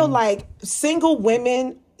I feel like single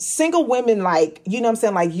women, like, you know what I'm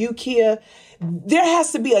saying? Like you, Kia, there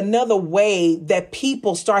has to be another way that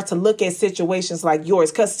people start to look at situations like yours.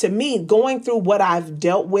 Because to me, going through what I've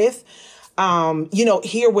dealt with, you know,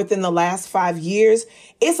 here within the last 5 years,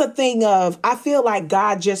 it's a thing of, I feel like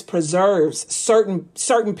God just preserves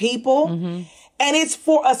certain people. And it's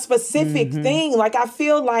for a specific thing. Like, I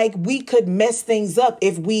feel like we could mess things up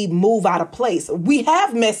if we move out of place. We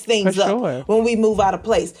have messed things up when we move out of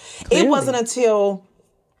place. Clearly. It wasn't until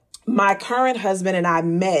my current husband and I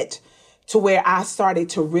met to where I started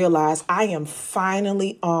to realize I am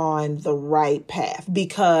finally on the right path.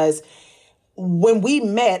 Because when we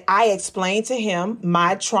met, I explained to him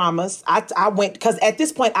my traumas. I went, because at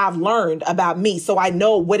this point I've learned about me. So I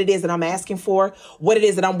know what it is that I'm asking for, what it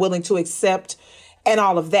is that I'm willing to accept, and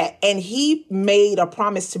all of that. And he made a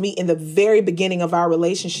promise to me in the very beginning of our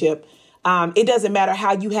relationship. It doesn't matter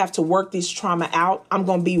how you have to work this trauma out. I'm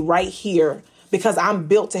going to be right here because I'm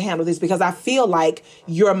built to handle this, because I feel like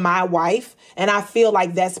you're my wife and I feel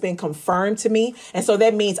like that's been confirmed to me. And so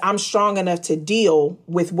that means I'm strong enough to deal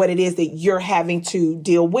with what it is that you're having to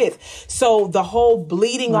deal with. So the whole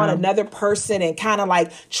bleeding on another person and kind of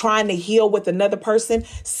like trying to heal with another person,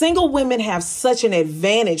 single women have such an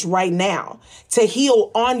advantage right now to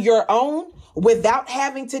heal on your own without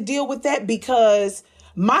having to deal with that, because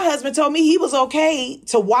my husband told me he was okay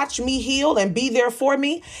to watch me heal and be there for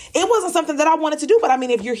me. It wasn't something that I wanted to do, but I mean,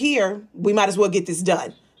 if you're here, we might as well get this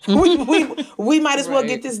done. we might as well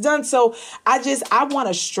get this done. So I want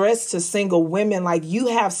to stress to single women, like, you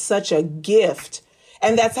have such a gift,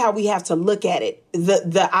 and that's how we have to look at it.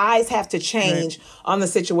 The eyes have to change on the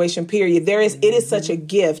situation, period. It is such a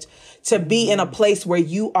gift to be in a place where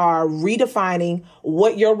you are redefining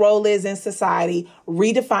what your role is in society,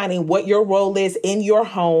 redefining what your role is in your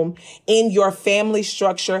home, in your family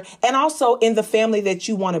structure, and also in the family that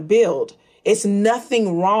you want to build. It's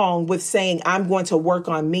nothing wrong with saying, I'm going to work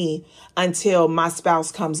on me until my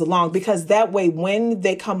spouse comes along, because that way, when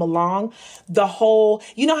they come along,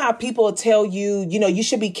 you know how people tell you, you know, you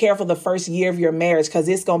should be careful the first year of your marriage because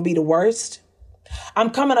it's going to be the worst. I'm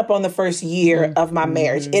coming up on the first year of my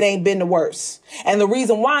marriage. It ain't been the worst. And the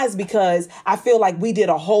reason why is because I feel like we did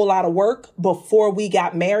a whole lot of work before we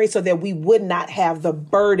got married so that we would not have the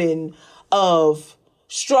burden of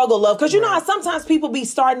struggle of, because you know how sometimes people be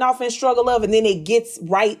starting off in struggle of and then it gets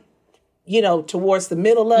right, you know, towards the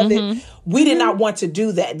middle of it. We did not want to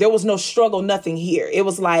do that. There was no struggle, nothing here. It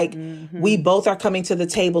was like, we both are coming to the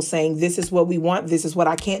table saying, this is what we want. This is what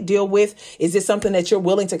I can't deal with. Is this something that you're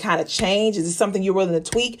willing to kind of change? Is this something you're willing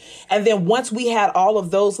to tweak? And then once we had all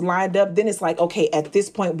of those lined up, then it's like, okay, at this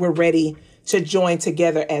point, we're ready to join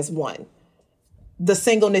together as one. The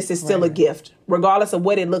singleness is still a gift, regardless of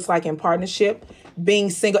what it looks like in partnership.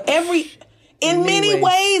 Being single, in many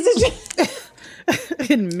ways, it's just...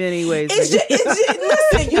 In many ways. It's just,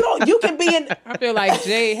 listen, you can be in... I feel like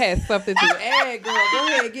Jay has something to add, girl. Go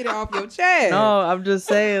ahead and get it off your chest. No, I'm just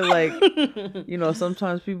saying, like, you know,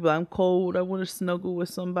 sometimes people, I'm cold, I want to snuggle with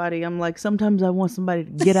somebody. I'm like, sometimes I want somebody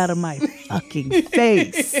to get out of my fucking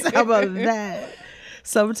face. How about that?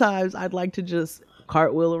 Sometimes I'd like to just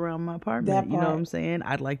cartwheel around my apartment. You know what I'm saying?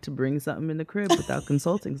 I'd like to bring something in the crib without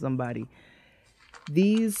consulting somebody.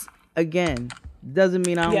 These, again... doesn't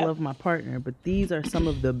mean I don't love my partner, but these are some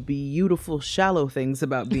of the beautiful, shallow things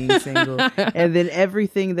about being single. And then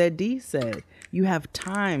everything that Dee said, You have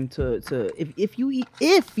time to if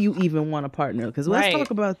you even want a partner, because let's talk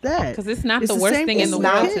about that. Because it's not the worst thing in the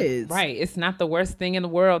world. It's not the worst thing in the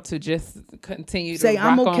world to just continue to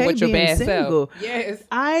rock on with your bad self. Yes,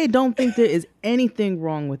 I don't think there is anything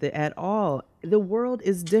wrong with it at all. The world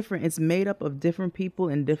is different. It's made up of different people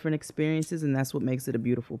and different experiences, and that's what makes it a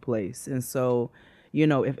beautiful place. And so, you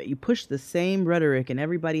know, if you push the same rhetoric and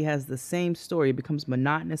everybody has the same story, it becomes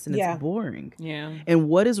monotonous and it's boring. Yeah. And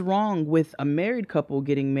what is wrong with a married couple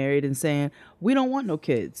getting married and saying, we don't want no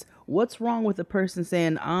kids? What's wrong with a person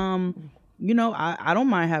saying, you know, I don't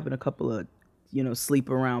mind having a couple of, you know, sleep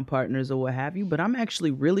around partners or what have you, but I'm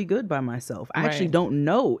actually really good by myself. I actually don't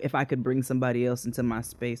know if I could bring somebody else into my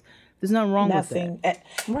space. There's nothing wrong with that.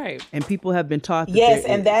 Right. And people have been taught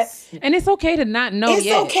that and it's okay to not know It's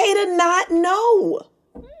okay to not know.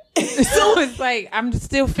 So it's like, I'm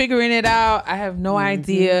still figuring it out. I have no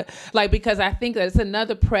idea. Like, because I think that's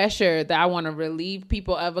another pressure that I want to relieve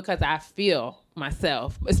people of, because I feel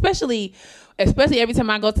myself, especially every time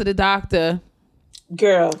I go to the doctor.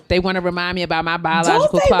 Girl, they want to remind me about my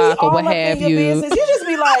biological clock or what have you. You just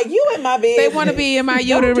be like, you in my business. They want to be in my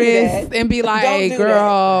uterus and be like,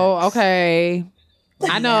 girl, okay.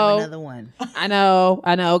 I know. Another one. I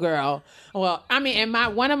know, girl. Well, I mean, and my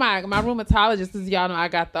rheumatologist, as y'all know, I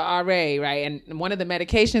got the RA, right? And one of the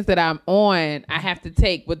medications that I'm on, I have to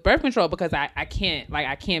take with birth control, because I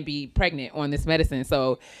can't be pregnant on this medicine.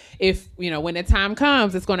 So if, you know, when the time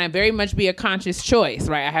comes, it's going to very much be a conscious choice,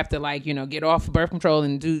 right? I have to, like, you know, get off birth control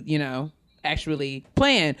and do, you know, actually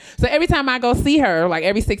plan. So every time I go see her, like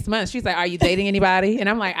every 6 months, she's like, are you dating anybody? And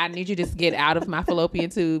I'm like, I need you to get out of my fallopian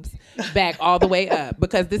tubes back all the way up,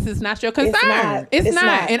 because this is not your concern. It's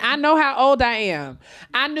not. And I know how old I am.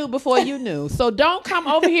 I knew before you knew. So don't come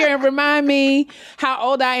over here and remind me how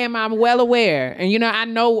old I am. I'm well aware. And, you know, I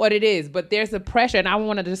know what it is, but there's a pressure, and I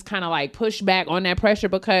want to just kind of like push back on that pressure,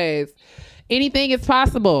 because anything is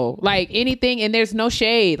possible. Like anything, and there's no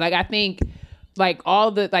shade. Like, I think, like,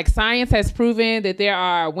 all the, like, science has proven that there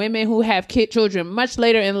are women who have children much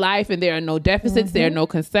later in life, and there are no deficits, there are no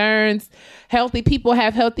concerns. Healthy people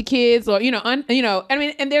have healthy kids, or, you know, I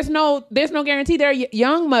mean, and there's no guarantee. There are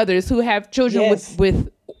young mothers who have children with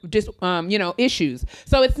just you know, issues.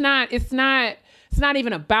 So it's not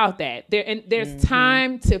even about that. There's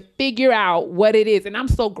time to figure out what it is. And I'm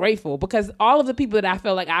so grateful, because all of the people that I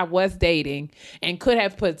felt like I was dating and could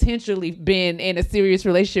have potentially been in a serious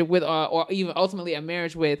relationship with, or even ultimately a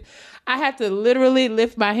marriage with, I have to literally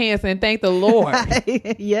lift my hands and thank the Lord.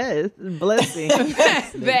 Yes, blessing.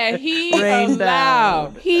 that he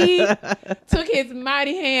allowed. He took his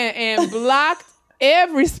mighty hand and blocked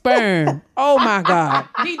every sperm. Oh my God.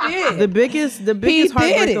 He did. The biggest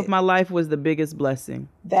heartbreak of my life was the biggest blessing.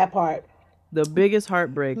 That part. The biggest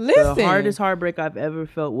heartbreak. Listen. The hardest heartbreak I've ever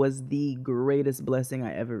felt was the greatest blessing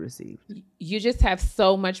I ever received. You just have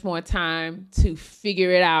so much more time to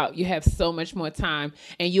figure it out. You have so much more time,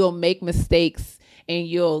 and you'll make mistakes, and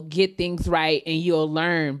you'll get things right, and you'll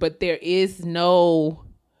learn. But there is no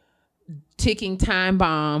ticking time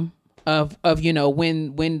bomb of you know,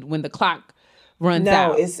 when the clock runs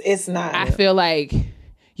out. No, it's not. I feel like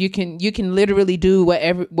you can literally do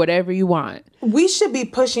whatever you want. We should be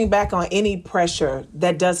pushing back on any pressure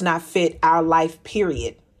that does not fit our life,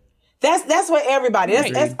 period. That's what everybody,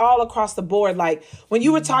 that's all across the board. Like, when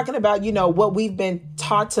you were talking about, you know, what we've been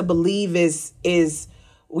taught to believe is,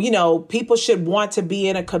 you know, people should want to be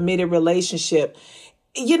in a committed relationship.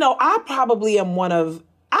 You know, I probably am one of,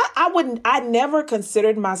 I never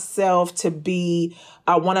considered myself to be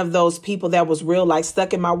one of those people that was real, like,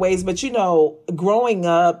 stuck in my ways. But, you know, growing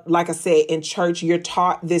up, like I said, in church, you're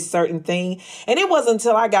taught this certain thing. And it wasn't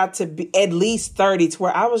until I got to be at least 30 to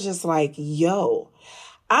where I was just like, yo,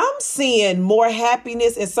 I'm seeing more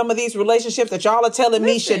happiness in some of these relationships that y'all are telling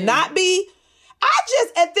me should not be. I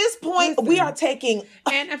just, at this point, we are taking.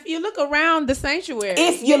 And if you look around the sanctuary,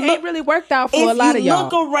 it ain't really worked out for a lot of y'all.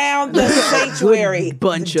 If you look around the sanctuary,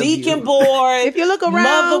 bunch the of deacon you. board, if you look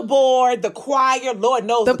around, mother board, the choir, Lord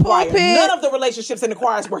knows the choir. Pulpit. None of the relationships in the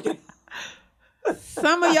choir is working.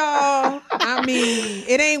 Some of y'all, I mean,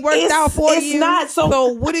 it ain't worked out for you. It's not. So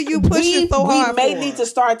what are you pushing so hard We may for? need to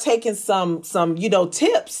start taking some, you know,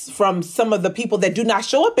 tips from some of the people that do not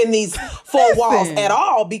show up in these four walls at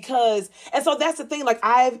all, because, and so that's the thing. Like,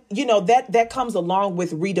 you know, that comes along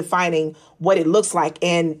with redefining what it looks like,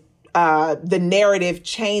 and the narrative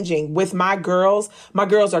changing with my girls. My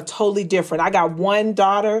girls are totally different. I got one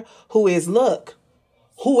daughter who is, look,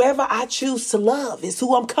 whoever I choose to love is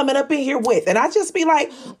who I'm coming up in here with. And I just be like,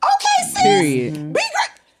 okay, sis, Period. be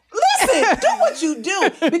great. Listen, do what you do.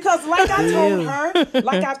 Because like I've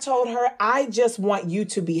told her, I just want you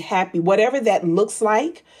to be happy. Whatever that looks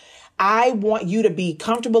like, I want you to be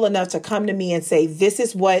comfortable enough to come to me and say, this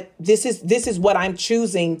is what I'm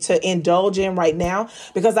choosing to indulge in right now.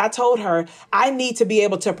 Because I told her, I need to be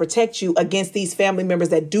able to protect you against these family members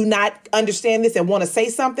that do not understand this and want to say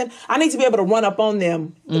something. I need to be able to run up on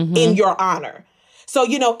them in your honor. So,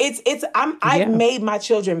 I've made my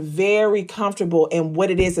children very comfortable in what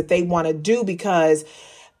it is that they want to do, because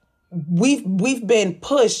we've been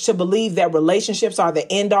pushed to believe that relationships are the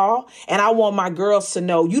end all. And I want my girls to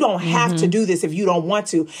know, you don't have to do this if you don't want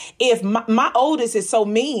to. If my oldest is so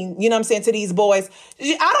mean, you know what I'm saying, to these boys,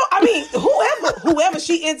 whoever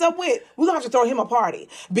she ends up with, we're going to have to throw him a party,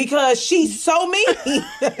 because she's so mean. He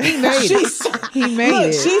made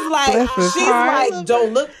it. She's like,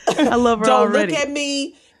 don't look. I love her don't already. Look at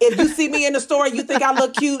me. If you see me in the store and you think I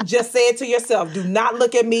look cute, just say it to yourself. Do not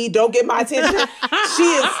look at me. Don't get my attention. She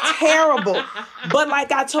is terrible. But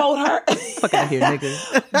like I told her, fuck out here,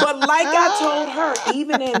 nigga. But like I told her,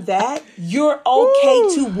 even in that, you're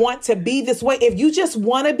okay to want to be this way. If you just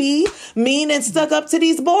want to be mean and stuck up to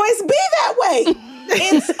these boys, be that way.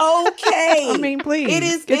 It's okay. I mean, please.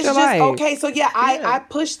 It's just life. Okay. So I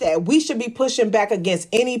push that. We should be pushing back against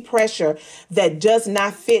any pressure that does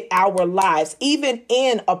not fit our lives, even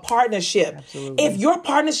in a partnership. Absolutely. If your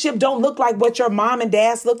partnership don't look like what your mom and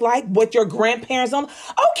dad's look like, what your grandparents don't,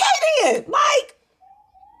 okay then. Like,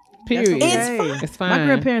 period. Okay. It's fine. My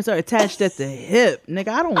grandparents are attached at the hip. Nigga,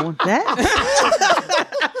 I don't want that.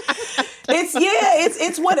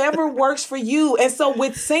 It's whatever works for you. And so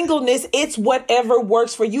with singleness, it's whatever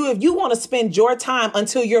works for you. If you want to spend your time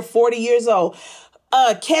until you're 40 years old,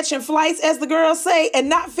 catching flights, as the girls say, and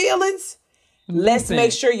not feelings, let's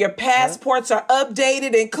make sure your passports are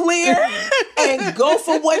updated and clear and go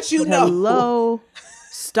for what you know. Hello.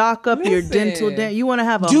 Stock up your dental dam. You want to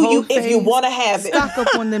have a whole if you want to have it. Stock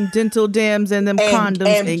up on them dental dams and them condoms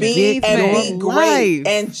and be great.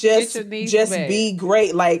 And just be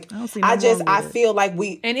great. Like, I feel like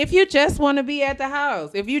and if you just want to be at the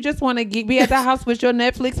house, if you just want to be at the house with your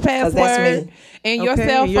Netflix password and your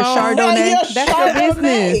cell phone, your Chardonnay, that's your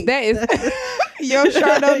business. That is your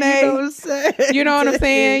Chardonnay. You know what I'm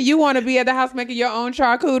saying? You want to be at the house making your own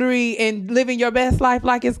charcuterie and living your best life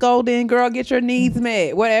like it's golden. Girl, get your needs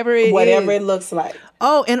met. Whatever it looks like.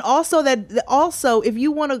 Oh, and also if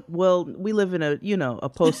you want to, well, we live in a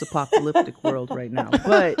post-apocalyptic world right now.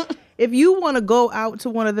 But if you want to go out to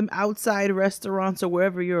one of them outside restaurants or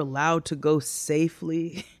wherever you're allowed to go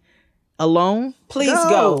safely alone, please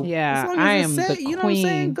go. Yeah, I am the queen. You know what I'm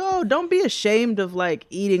saying? Go. Don't be ashamed of like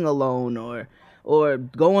eating alone or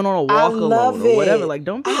going on a walk alone or whatever. Like,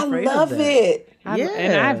 don't be afraid of that. I love it.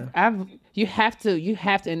 And I've you have to,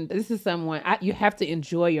 and this is you have to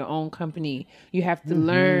enjoy your own company. You have to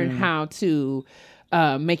learn how to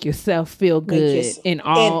make yourself feel good in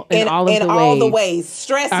all the ways.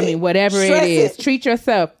 Stress. I mean, whatever it is, treat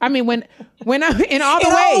yourself. I mean, when I in all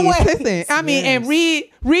the ways. Listen, I mean, and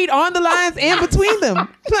read on the lines and between them.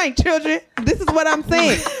 Like, children, this is what I'm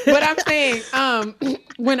saying. But I'm saying,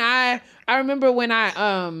 when I remember when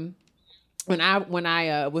I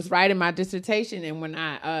was writing my dissertation and when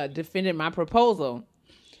I defended my proposal,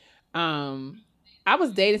 I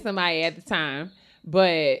was dating somebody at the time,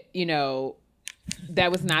 but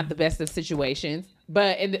that was not the best of situations.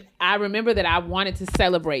 But I remember that I wanted to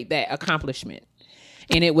celebrate that accomplishment,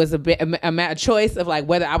 and it was a choice of like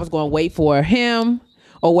whether I was going to wait for him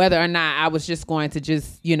or whether or not I was just going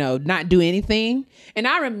to not do anything. And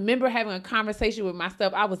I remember having a conversation with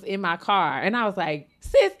myself. I was in my car and I was like,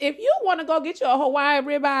 sis, if you want to go get you a Hawaiian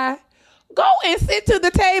ribeye, go and sit to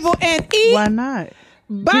the table and eat. Why not?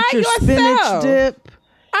 By get your yourself. Spinach dip.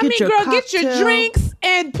 Get your drinks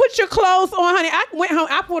and put your clothes on, honey. I went home.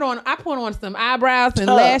 I put on some eyebrows and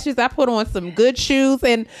lashes. I put on some good shoes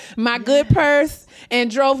and my good purse and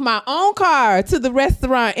drove my own car to the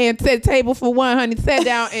restaurant and set table for one, honey. Sat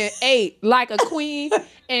down and ate like a queen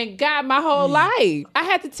and got my whole life. I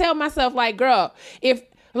had to tell myself, like, girl,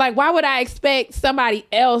 why would I expect somebody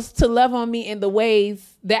else to love on me in the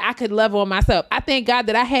ways that I could love on myself? I thank God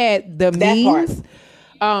that I had the means.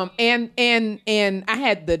 And I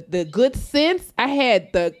had the good sense. I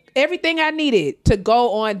had everything I needed to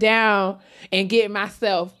go on down and get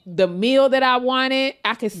myself the meal that I wanted.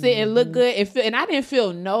 I could sit and look good and feel, and I didn't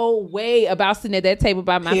feel no way about sitting at that table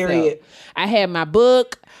by myself. Period. I had my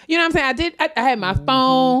book. You know what I'm saying? I had my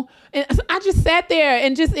phone. And I just sat there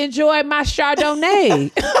and just enjoyed my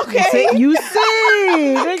Chardonnay. Okay. You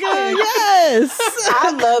sing, nigga. Yes.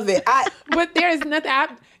 I love it. But there is nothing.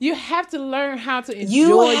 You have to learn how to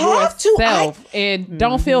enjoy yourself and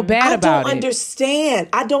don't feel bad about it.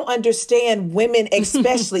 I don't understand women,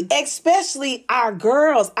 especially our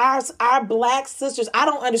girls, our black sisters. I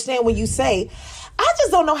don't understand when you say, I just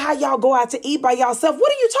don't know how y'all go out to eat by yourself.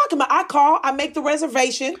 What are you talking about? I make the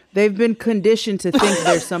reservation. They've been conditioned to think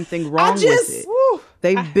there's something wrong with it.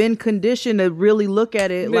 They've been conditioned to really look at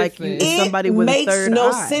it like somebody with a third eye. It makes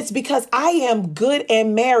no sense because I am good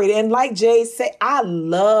and married. And like Jay said,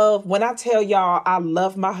 when I tell y'all I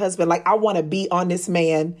love my husband, like I want to be on this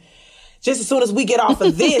man. Just as soon as we get off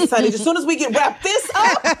of this, honey, as soon as we get wrap this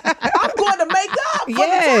up, I'm going to make up for the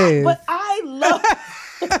time. But I love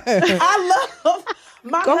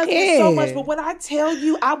my husband so much, but when I tell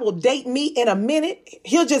you I will date me in a minute,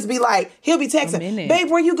 he'll be texting, babe,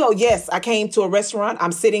 where you go? Yes, I came to a restaurant.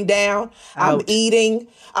 I'm sitting down. I'm eating.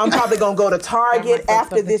 I'm probably going to go to Target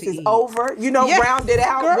after this is over. Round it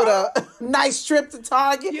out with a nice trip to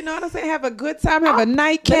Target. You know what I'm saying? Have a good time. Have a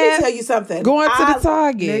nightcap. Let me tell you something. Going to the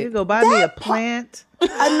Target. There you go. Buy me a plant.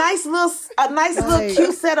 A nice little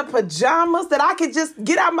cute set of pajamas that I could just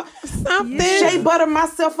get out shea butter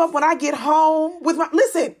myself up when I get home with my.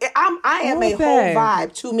 Listen, I am a whole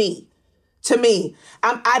vibe to me.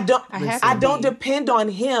 I don't depend on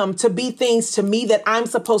him to be things to me that I'm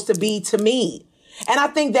supposed to be to me. And I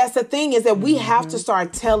think that's the thing is that we have to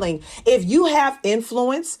start telling, if you have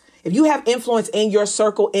influence in your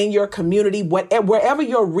circle, in your community, wherever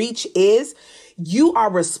your reach is, you are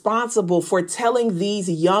responsible for telling these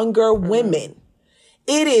younger women,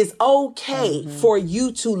 it is okay for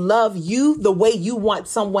you to love you the way you want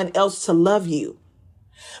someone else to love you.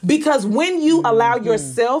 Because when you allow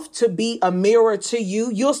yourself to be a mirror to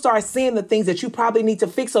you, you'll start seeing the things that you probably need to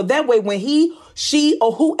fix. So that way, when he, she,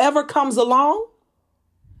 or whoever comes along,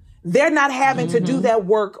 they're not having to do that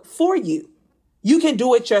work for you. You can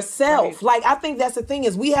do it yourself. Right. Like, I think that's the thing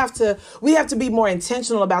is we have to be more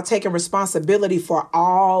intentional about taking responsibility for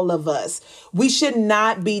all of us. We should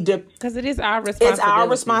not be because it is our responsibility. It's our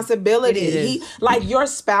responsibility. Your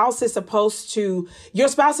spouse is supposed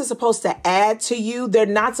to add to you. They're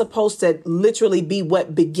not supposed to literally be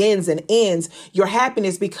what begins and ends your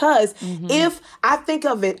happiness. Because if I think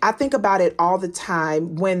about it all the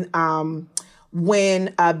time when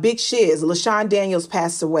Big Shiz, LaShawn Daniels,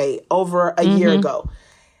 passed away over a year ago.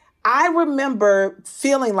 I remember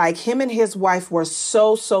feeling like him and his wife were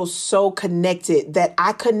so connected that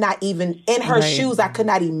I could not even, in her shoes, I could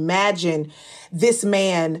not imagine this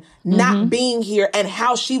man not being here and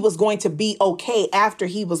how she was going to be okay after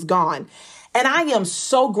he was gone. And I am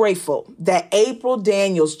so grateful that April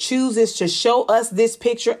Daniels chooses to show us this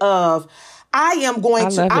picture of, I'm going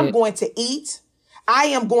to eat. I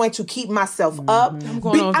am going to keep myself up. I'm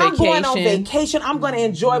going on vacation. I'm going to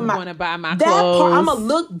enjoy I'm going to buy my that clothes. Part. I'm going to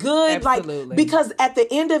look good. Absolutely. Because at the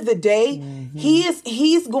end of the day,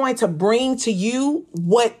 he's going to bring to you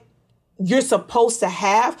what you're supposed to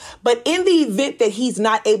have. But in the event that he's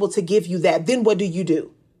not able to give you that, then what do you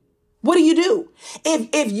do? What do you do?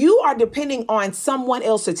 If you are depending on someone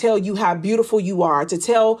else to tell you how beautiful you are, to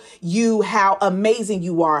tell you how amazing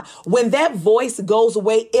you are, when that voice goes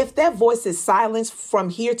away, if that voice is silenced from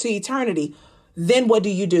here to eternity, then what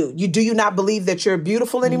do? Do you not believe that you're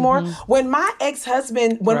beautiful anymore? When my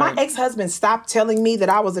ex-husband stopped telling me that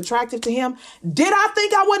I was attractive to him, did I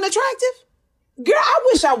think I wasn't attractive? Girl, I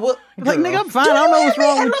wish I would. Like, nigga, I'm fine. I don't know what's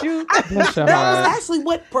wrong with you. That was actually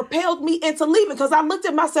what propelled me into leaving, because I looked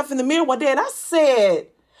at myself in the mirror one day and I said,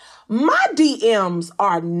 my DMs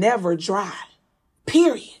are never dry.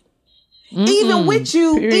 Period. Even with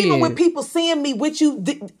you, even with people seeing me with you,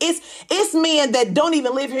 it's men that don't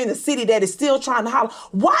even live here in the city that is still trying to holler.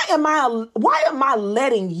 Why am I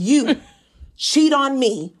letting you cheat on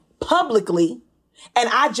me publicly? And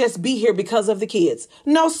I just be here because of the kids?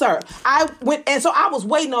 No, sir. I was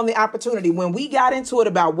waiting on the opportunity when we got into it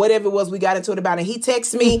about whatever it was we got into it about. And he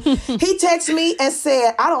texted me and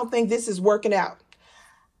said, I don't think this is working out.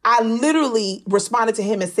 I literally responded to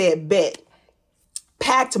him and said, bet.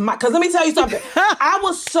 Packed my, because let me tell you something. I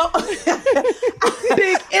was so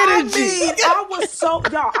big energy. I was so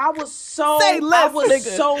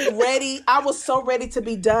ready. I was so ready to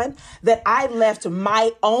be done that I left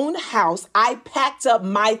my own house. I packed up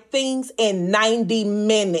my things in 90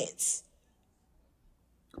 minutes.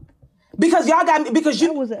 Because y'all got me. Because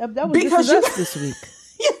you this week.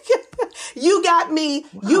 You got me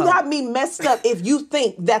messed up if you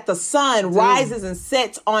think that the sun rises and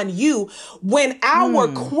sets on you when our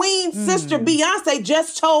queen sister Beyonce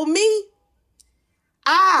just told me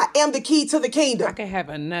I am the key to the kingdom. I can have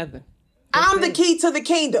another. I'm the key to the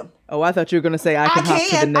kingdom. Oh, I thought you were going to say I can hop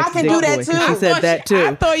to the next I can dick do that boy, too. 'cause she said that too.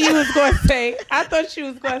 I thought you was going to say. I thought she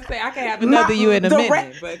was going to say I can have another you in a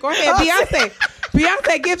minute. But go ahead, Beyonce.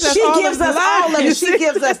 Beyonce gives us. She gives us all of it. She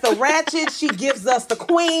gives us the ratchet. She gives us the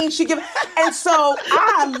queen. And so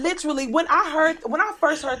I literally, when I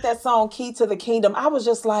first heard that song, "Key to the Kingdom," I was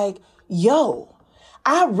just like, "Yo,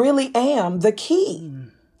 I really am the key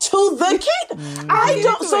to the kingdom." I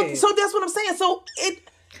don't. So that's what I'm saying. So it.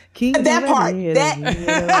 That part, I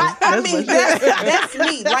mean, that's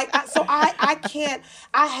me. Like, I can't.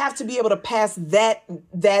 I have to be able to pass that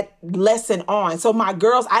lesson on. So my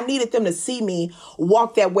girls, I needed them to see me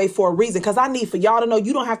walk that way for a reason, because I need for y'all to know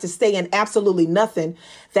you don't have to stay in absolutely nothing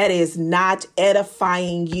that is not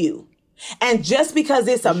edifying you. And just because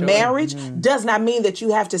it's a marriage does not mean that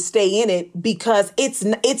you have to stay in it, because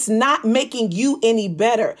it's not making you any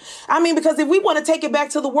better. I mean, because if we want to take it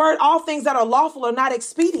back to the word, all things that are lawful are not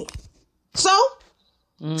expedient. So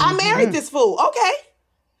I married this fool. Okay.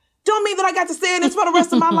 Don't mean that I got to stay in this for the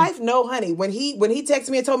rest of my life. No, honey. When he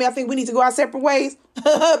texted me and told me I think we need to go our separate ways,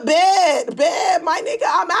 bed, my nigga,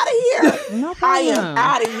 I'm out of here. No problem. I am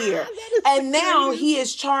out of here. And now he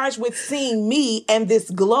is charged with seeing me and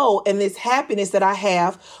this glow and this happiness that I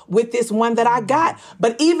have with this one that I got.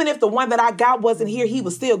 But even if the one that I got wasn't here, he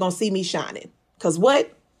was still going to see me shining. Because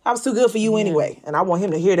what? I was too good for you anyway. And I want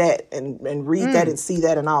him to hear that and read that and see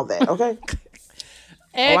that and all that. Okay?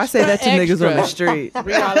 I say that to niggas on the street.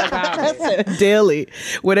 Read all about it. Daily.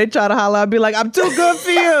 When they try to holler, I'll be like, I'm too good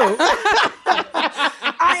for you.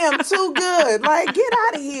 I am too good. Like, get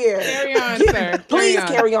out of here. Carry on, sir. Please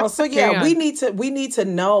carry on. So yeah, we need to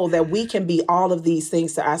know that we can be all of these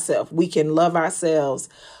things to ourselves. We can love ourselves.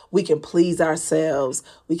 We can please ourselves.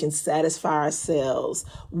 We can satisfy ourselves.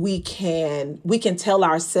 We can tell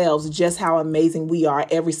ourselves just how amazing we are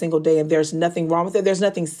every single day. And there's nothing wrong with it. There's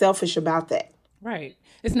nothing selfish about that. Right.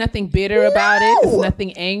 It's nothing bitter about it. It's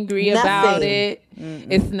nothing angry about it.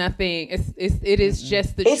 It's nothing. It is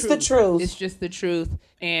just the truth. It's the truth. It's just the truth.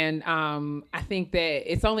 And I think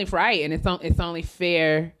that it's only right and it's only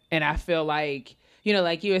fair. And I feel like,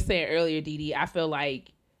 like you were saying earlier, Dee, I feel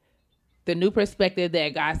like the new perspective that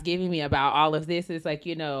God's giving me about all of this is like,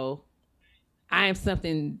 I am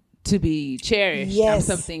something to be cherished. Yes.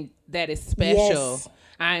 I'm something that is special. Yes.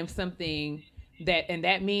 I am something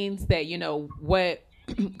that means that, you know, what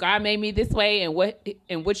God made me this way, and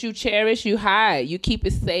what you cherish, you hide, you keep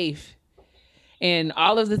it safe. And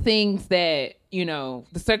all of the things that, you know,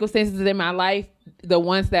 the circumstances in my life, the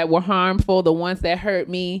ones that were harmful, the ones that hurt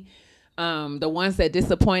me, the ones that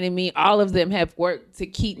disappointed me, all of them have worked to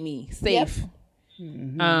keep me safe. Yep.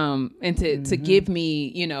 Mm-hmm. And to give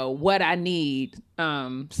me, you know, what I need.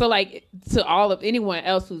 So like to all of anyone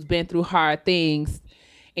else who's been through hard things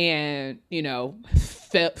and, you know,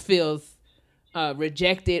 feels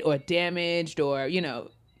rejected or damaged or, you know,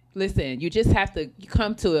 listen, you just have to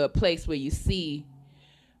come to a place where you see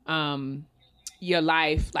your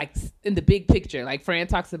life like in the big picture. Like Fran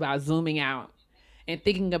talks about zooming out and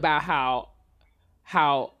thinking about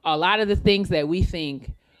how a lot of the things that we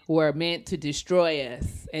think were meant to destroy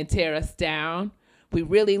us and tear us down, we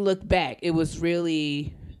really look back. It was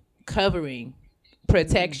really covering,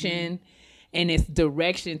 protection, and its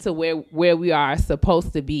direction to where we are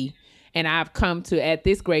supposed to be. And I've come to, at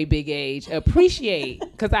this great big age, appreciate,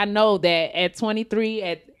 because I know that at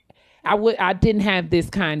 23, I didn't have this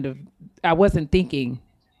kind of, I wasn't thinking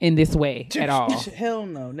in this way at all. Hell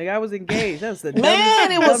no, nigga. I was engaged. That was the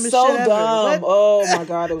man. It was so dumb. Oh my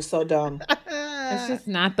God, it was so dumb. It's just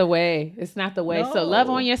not the way. It's not the way. No. So love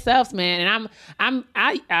on yourselves, man. And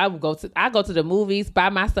I go to the movies, buy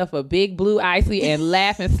myself a big blue icy, and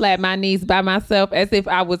laugh and slap my knees by myself as if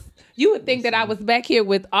I was. You would think that I was back here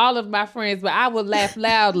with all of my friends, but I would laugh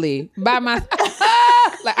loudly by myself.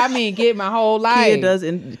 Like, I mean, get my whole life. Kia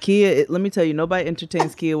does. Kia, let me tell you, nobody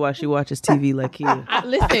entertains Kia while she watches TV like Kia.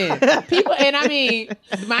 Listen, people, and I mean,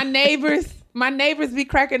 my neighbors be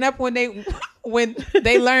cracking up when they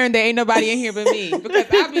learn there ain't nobody in here but me, because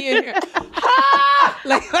I be in here.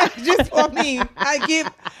 like just for me, I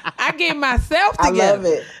get myself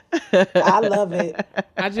together. I love it.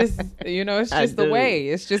 I just, you know, it's just the way.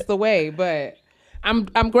 It's just the way. But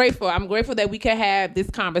I'm grateful. I'm grateful that we can have this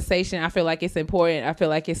conversation. I feel like it's important. I feel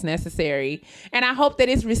like it's necessary. And I hope that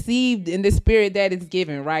it's received in the spirit that it's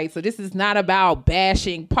given, right? So this is not about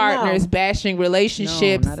bashing partners, bashing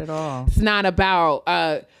relationships. No, not at all. It's not about,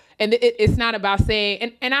 and it's not about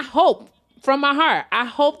saying, and I hope from my heart, I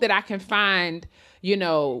hope that I can find, you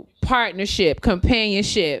know, partnership,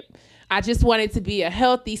 companionship. I just want it to be a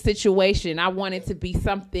healthy situation. I want it to be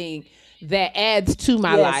something that adds to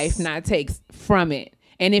my life, not takes from it.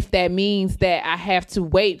 And if that means that I have to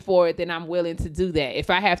wait for it, then I'm willing to do that. If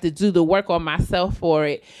I have to do the work on myself for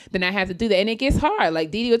it, then I have to do that. And it gets hard.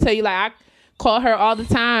 Like Didi will tell you, like, I call her all the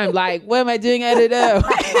time, like, what am I doing?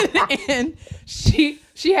 And she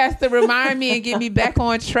has to remind me and get me back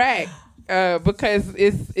on track. Because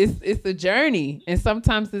it's a journey, and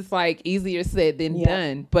sometimes it's like easier said than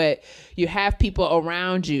done. But you have people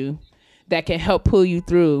around you that can help pull you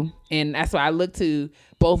through, and that's why I look to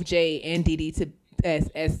both Jay and Didi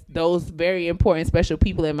as those very important, special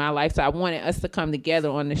people in my life. So I wanted us to come together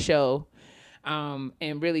on the show,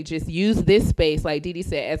 and really just use this space, like Didi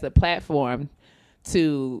said, as a platform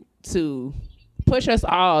to push us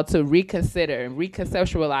all to reconsider and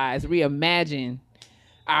reconceptualize, reimagine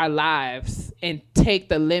our lives and take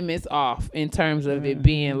the limits off in terms of it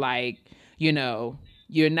being like, you know,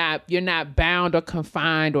 you're not bound or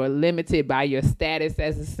confined or limited by your status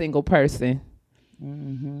as a single person.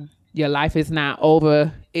 Mm-hmm. Your life is not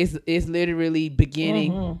over. It's literally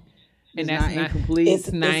beginning. Mm-hmm. And that's not incomplete.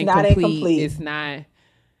 It's not incomplete. It's not.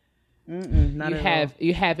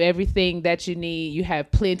 You have everything that you need. You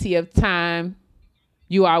have plenty of time.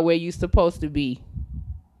 You are where you're supposed to be.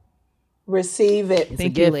 Receive it.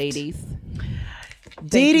 Thank you, ladies.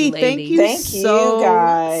 Didi, thank you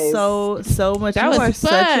guys so much. That you was are fun.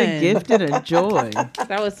 Such a gift and a joy.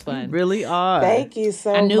 That was fun. You really are. Thank you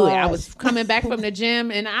so much. I knew it. I was coming back from the gym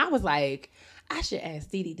and I was like, I should ask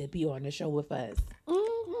Didi to be on the show with us.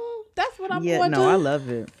 Mm-hmm. That's what I'm going to do. I love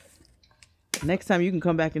it. Next time you can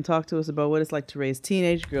come back and talk to us about what it's like to raise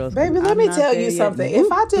teenage girls. Baby, let me tell you something.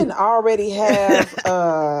 If I didn't already have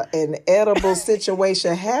an edible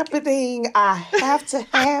situation happening, I have to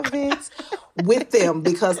have it with them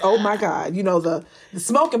because, oh my God, you know, the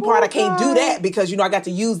smoking part, I can't do that because, you know, I got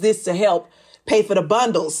to use this to help pay for the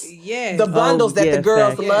bundles. Yeah. The bundles that the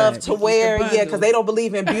girls love to wear. Yeah, because they don't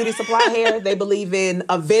believe in beauty supply hair. They believe in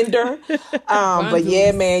a vendor. But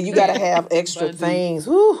yeah, man, you got to have extra things.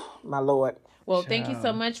 Whew, my Lord. Well, thank you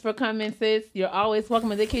so much for coming, sis. You're always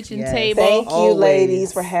welcome at the kitchen table. Thank you,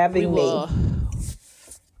 ladies, for having me.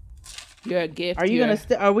 You're a gift. Are you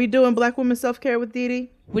Are we doing Black Women Self Care with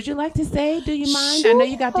Didi? Would you like to stay? Do you mind? Sure. I know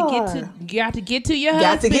you got to get to your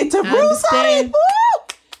husband. Got to get to Bruce, honey.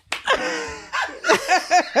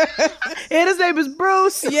 And his name is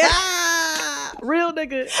Bruce. Yeah. Real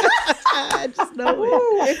nigga. I just know it.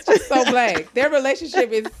 It's just so black. Their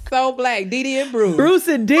relationship is so black. Didi and Bruce. Bruce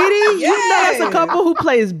and Didi? Yes. You know that's a couple who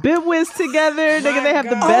plays Bidwiz together. Nigga, they have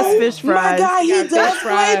the best fish fries. My God, he does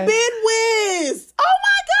play Bidwiz. Oh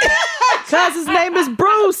my God. Cause his name is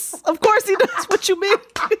Bruce. Of course he does. What you mean?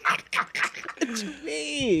 What you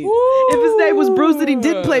mean? Ooh. If his name was Bruce and he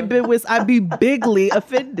did play Bidwiz, I'd be bigly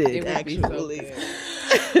offended, actually.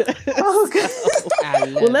 Oh, God.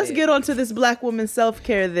 Well, let's get on to this Black woman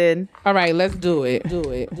self-care then. All right, let's do it.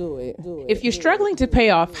 If you're struggling to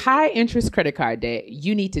pay off high interest credit card debt,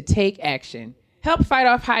 you need to take action. Help fight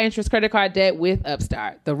off high interest credit card debt with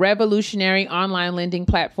Upstart, the revolutionary online lending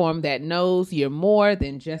platform that knows you're more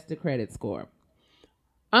than just a credit score.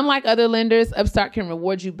 Unlike other lenders, Upstart can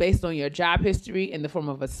reward you based on your job history in the form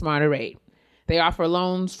of a smarter rate. They offer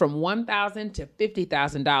loans from $1,000 to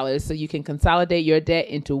 $50,000 so you can consolidate your debt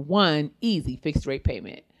into one easy fixed rate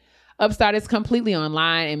payment. Upstart is completely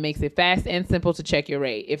online and makes it fast and simple to check your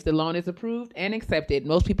rate. If the loan is approved and accepted,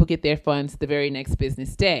 most people get their funds the very next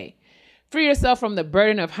business day. Free yourself from the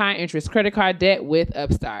burden of high interest credit card debt with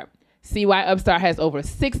Upstart. See why Upstart has over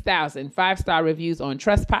 6,000 5-star reviews on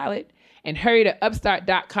Trustpilot, and hurry to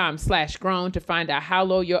upstart.com/grown to find out how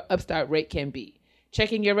low your Upstart rate can be.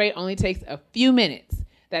 Checking your rate only takes a few minutes.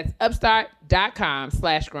 That's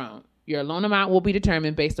upstart.com/grown. Your loan amount will be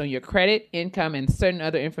determined based on your credit, income, and certain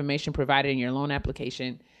other information provided in your loan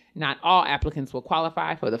application. Not all applicants will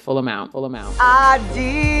qualify for the full amount. I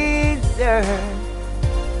deserve.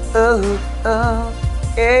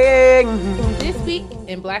 This week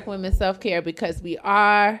in Black Women Self-Care, because we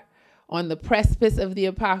are on the precipice of the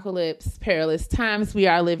apocalypse, perilous times we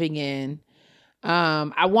are living in,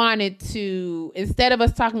 I wanted to, instead of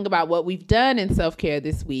us talking about what we've done in self-care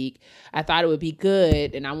this week, I thought it would be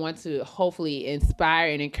good, and I want to hopefully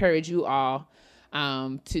inspire and encourage you all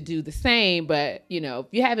to do the same. But, you know, if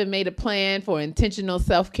you haven't made a plan for intentional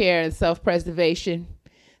self-care and self-preservation,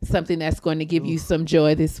 something that's going to give you some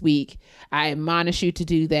joy this week, I admonish you to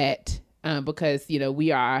do that because, you know,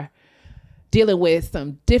 we are dealing with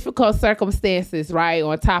some difficult circumstances, right?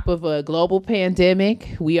 On top of a global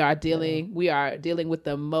pandemic, we are dealing with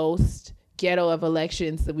the most ghetto of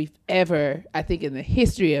elections that we've ever, I think, in the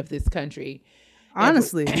history of this country.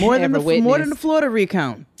 Honestly, more than the Florida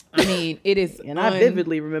recount. I mean, it is. And I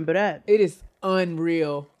vividly remember that. It is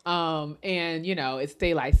unreal. And you know, it's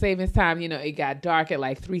daylight savings time. You know, it got dark at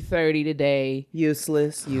like 3:30 today.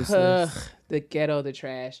 Useless. Ugh, the ghetto, the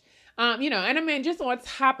trash. You know, and I mean, just on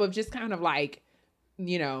top of just kind of like,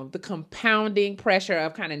 you know, the compounding pressure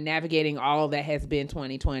of kind of navigating all that has been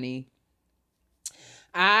 2020.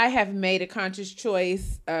 I have made a conscious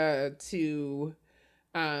choice to,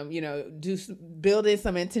 you know, build in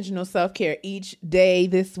some intentional self-care each day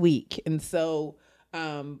this week. And so,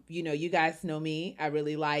 you know, you guys know me. I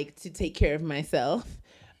really like to take care of myself.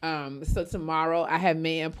 So tomorrow I have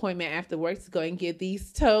made an appointment after work to go and get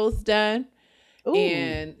these toes done. Ooh.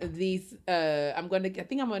 And these, I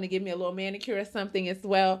think I'm going to give me a little manicure or something as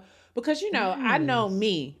well. Because, you know, I know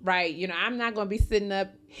me, right? You know, I'm not going to be sitting up,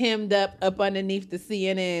 hemmed up underneath the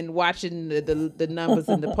CNN watching the numbers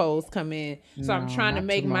and the polls come in. So I'm trying to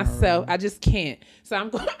make myself, I just can't. So I'm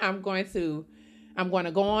going to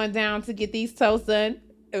go on down to get these toes done.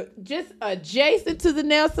 Just adjacent to the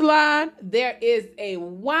nail salon, there is a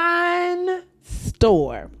wine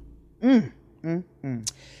store.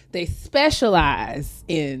 They specialize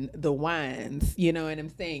in the wines, you know what I'm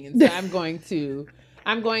saying? And so I'm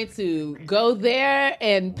going to go there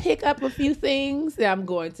and pick up a few things. I'm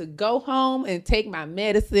going to go home and take my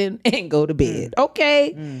medicine and go to bed.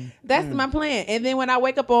 Okay? That's my plan. And then when I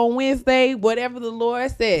wake up on Wednesday, whatever the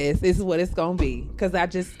Lord says is what it's going to be. Because I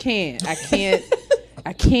just can't. I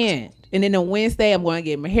can't. And then on Wednesday, I'm going to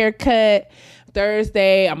get my hair cut.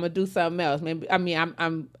 Thursday, I'm going to do something else. Maybe, I mean,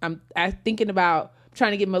 I'm thinking about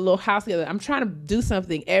trying to get my little house together. I'm trying to do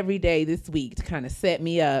something every day this week to kind of set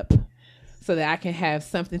me up so that I can have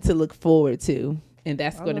something to look forward to. And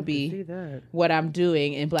that's going to be what I'm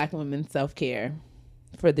doing in Black Women Self-Care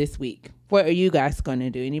for this week. What are you guys going to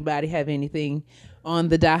do? Anybody have anything on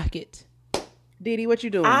the docket? Didi, what you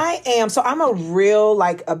doing? I am. So I'm a real,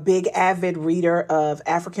 like a big avid reader of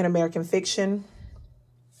African-American fiction.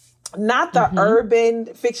 Not the urban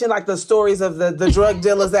fiction, like the stories of the drug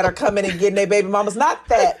dealers that are coming and getting their baby mamas. Not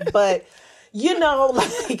that, but you know,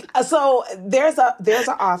 like, so there's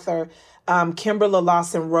an author, Kimberly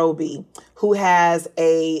Lawson Roby, who has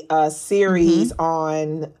a series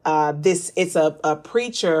on this. It's a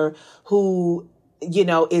preacher who, you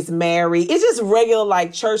know, is married. It's just regular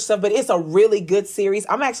like church stuff, but it's a really good series.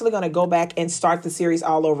 I'm actually going to go back and start the series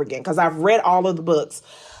all over again because I've read all of the books.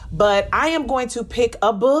 But I am going to pick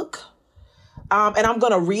a book and I'm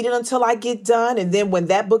going to read it until I get done. And then when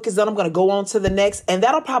that book is done, I'm going to go on to the next. And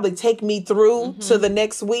that'll probably take me through to the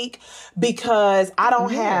next week because I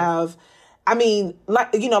don't have, I mean, like,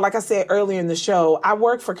 you know, like I said earlier in the show, I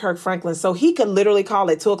work for Kirk Franklin. So he could literally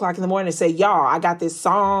call at 2:00 in the morning and say, y'all, I got this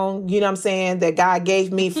song, you know what I'm saying, that God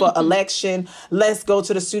gave me for election. Let's go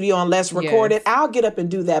to the studio and let's record it. I'll get up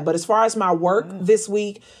and do that. But as far as my work this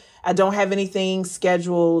week, I don't have anything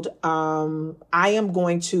scheduled. I am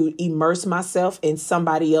going to immerse myself in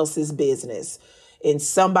somebody else's business, in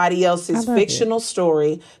somebody else's fictional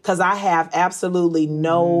story, because I have absolutely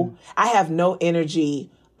I have no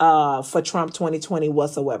energy for Trump 2020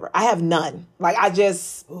 whatsoever. I have none. Like,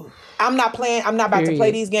 I'm not about to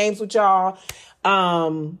play these games with y'all.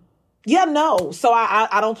 So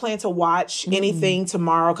I don't plan to watch anything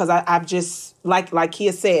tomorrow because I've just, like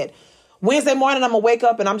Kia said, Wednesday morning, I'm going to wake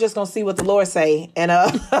up and I'm just going to see what the Lord say. And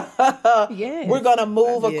we're going to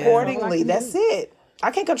move accordingly. That's it.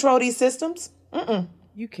 I can't control these systems.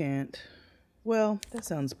 You can't. Well, that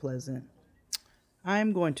sounds pleasant.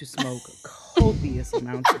 I'm going to smoke copious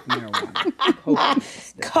amounts of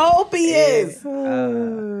marijuana.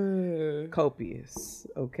 Copious.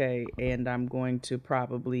 Okay. And I'm going to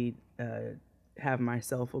probably have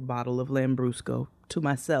myself a bottle of Lambrusco to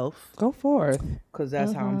myself. Go forth. Because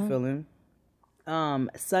that's how I'm feeling.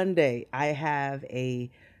 Sunday, I have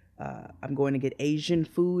I'm going to get Asian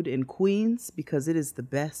food in Queens because it is the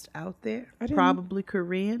best out there. Probably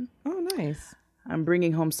Korean. Oh, nice. I'm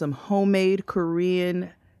bringing home some homemade Korean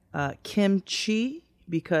kimchi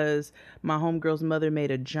because my homegirl's mother made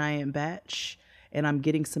a giant batch, and I'm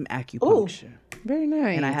getting some acupuncture. Ooh, very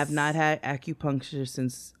nice. And I have not had acupuncture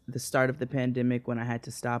since the start of the pandemic when I had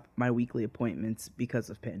to stop my weekly appointments because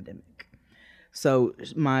of pandemic. So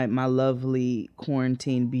my lovely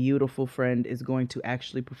quarantine beautiful friend is going to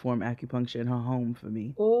actually perform acupuncture in her home for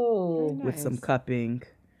me. Oh, with some cupping.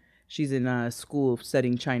 She's in school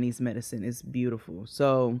studying Chinese medicine. It's beautiful.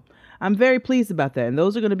 So I'm very pleased about that. And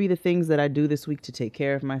those are going to be the things that I do this week to take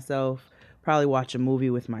care of myself. Probably watch a movie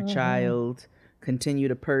with my child. Continue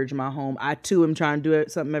to purge my home. I, too, am trying to do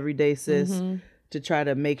something every day, sis, to try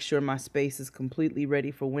to make sure my space is completely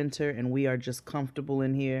ready for winter and we are just comfortable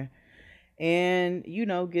in here. And, you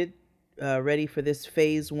know, get ready for this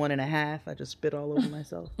phase 1.5. I just spit all over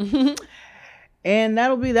myself. And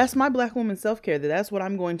that's my Black woman self-care. That's what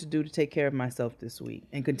I'm going to do to take care of myself this week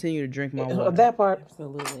and continue to drink my water. That part.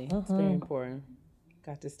 Absolutely. It's very important.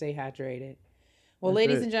 Got to stay hydrated. Well,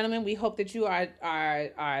 ladies and gentlemen, we hope that you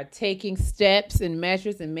are taking steps and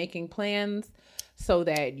measures and making plans so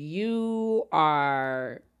that you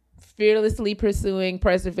are fearlessly pursuing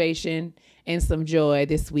preservation and some joy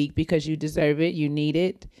this week, because you deserve it. You need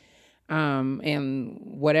it. And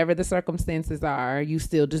whatever the circumstances are, you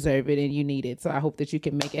still deserve it and you need it. So I hope that you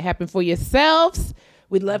can make it happen for yourselves.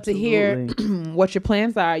 We'd love to hear what your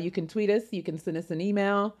plans are. You can tweet us. You can send us an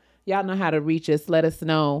email. Y'all know how to reach us. Let us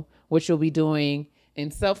know what you'll be doing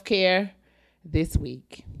in self-care this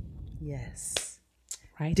week. Yes.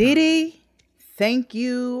 Right. Didi, thank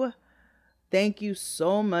you. Thank you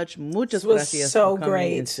so much. Muchas gracias so for coming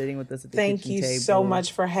great. and sitting with us at the Thank kitchen you table. so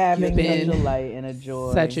much for having You've me. been such a light and a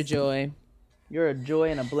joy. Such a joy. You're a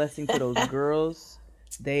joy and a blessing to those girls.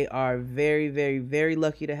 They are very, very, very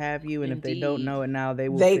lucky to have you. And if they don't know it now, they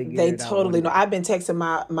will figure They it out. totally know. I've been texting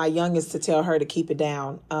my youngest to tell her to keep it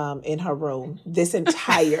down in her room this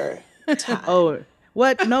entire time. Oh,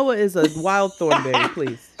 what? Noah is a wild thornberry,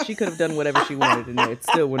 please. She could have done whatever she wanted in there. It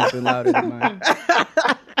still wouldn't have been louder than mine.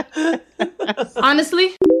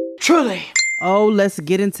 Honestly, Truly. Oh, let's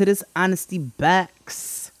get into this honesty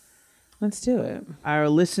backs. Let's do it. Our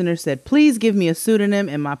listener said, please give me a pseudonym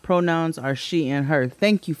and my pronouns are she and her.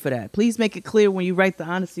 Thank you for that. Please make it clear when you write the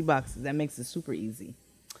honesty boxes. That makes it super easy.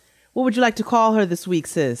 What would you like to call her this week,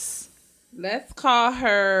 sis? Let's call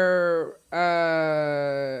her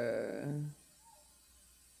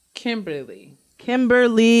Kimberly.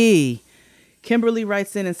 Kimberly. Kimberly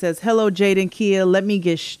writes in and says, hello, Jade and Kia. Let me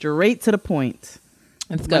get straight to the point.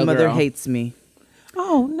 Let's My go, mother girl. hates me.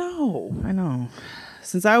 Oh, no. I know.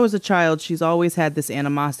 Since I was a child, she's always had this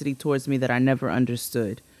animosity towards me that I never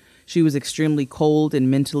understood. She was extremely cold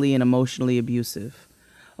and mentally and emotionally abusive.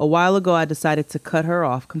 A while ago, I decided to cut her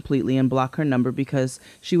off completely and block her number because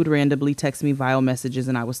she would randomly text me vile messages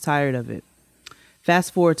and I was tired of it.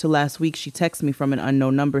 Fast forward to last week, she texts me from an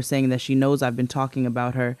unknown number saying that she knows I've been talking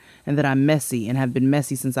about her and that I'm messy and have been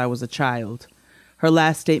messy since I was a child. Her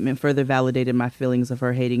last statement further validated my feelings of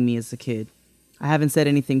her hating me as a kid. I haven't said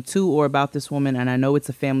anything to or about this woman, and I know it's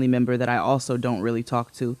a family member that I also don't really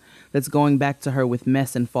talk to that's going back to her with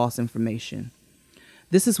mess and false information.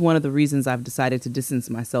 This is one of the reasons I've decided to distance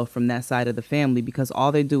myself from that side of the family, because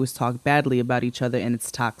all they do is talk badly about each other and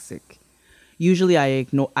it's toxic. Usually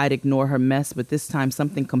I'd ignore her mess, but this time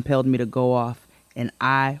something compelled me to go off, and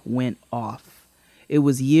I went off. It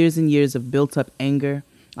was years and years of built-up anger.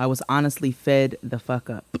 I was honestly fed the fuck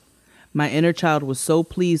up. My inner child was so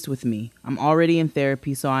pleased with me. I'm already in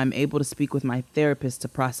therapy, so I'm able to speak with my therapist to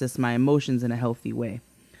process my emotions in a healthy way.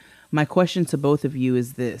 My question to both of you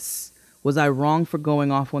is this. Was I wrong for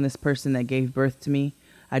going off on this person that gave birth to me?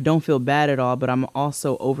 I don't feel bad at all, but I'm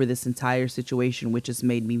also over this entire situation, which has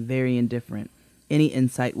made me very indifferent. Any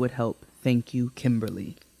insight would help. Thank you,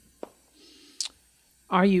 Kimberly.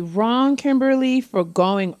 Are you wrong, Kimberly, for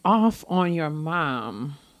going off on your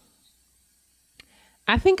mom?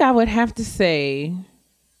 I think I would have to say,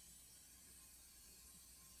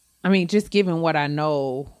 I mean, just given what I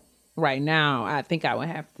know right now, I think I would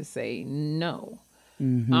have to say no.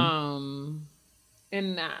 Mm-hmm.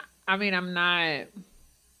 And I mean, I'm not,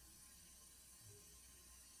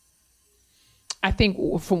 I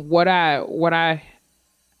think from what I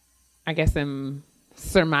guess I'm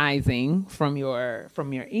surmising from your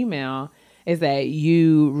email is that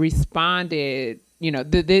you responded, you know,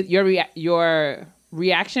 your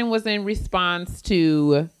reaction was in response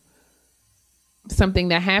to something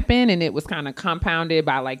that happened, and it was kind of compounded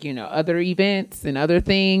by, like, you know, other events and other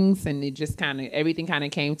things, and it just kind of, everything kind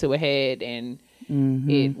of came to a head, and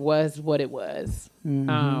it was what it was.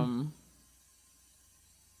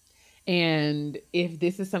 And if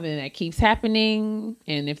this is something that keeps happening,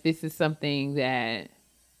 and if this is something that,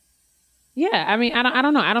 yeah, I mean, I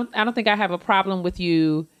don't know. I don't think I have a problem with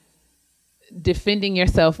you defending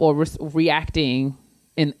yourself or reacting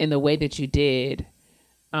in the way that you did.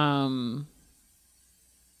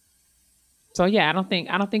 So yeah, I don't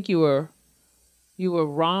think you were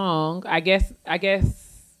wrong. I guess,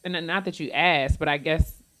 and not that you asked, but I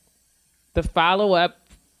guess the follow-up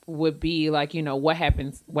would be like, you know, what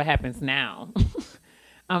happens now?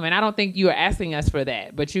 And I don't think you are asking us for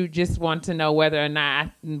that, but you just want to know whether or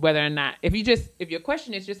not, if your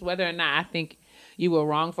question is just whether or not I think you were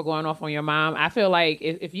wrong for going off on your mom, I feel like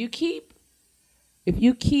if you keep,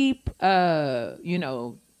 you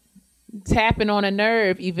know, tapping on a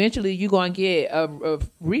nerve, eventually you're going to get a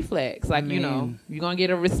reflex, like, you know, you're going to get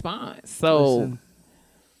a response. So,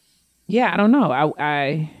 yeah, I don't know.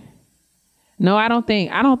 No, I don't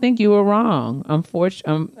think you were wrong.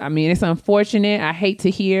 I mean, it's unfortunate. I hate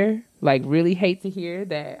to hear, like really hate to hear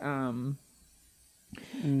that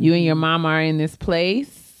you and your mom are in this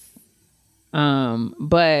place.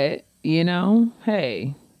 But you know,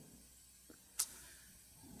 hey.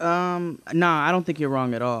 Nah, I don't think you're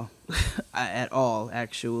wrong at all. At all,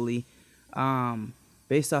 actually.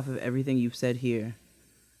 Based off of everything you've said here,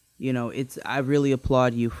 you know, I really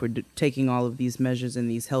applaud you for taking all of these measures and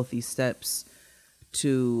these healthy steps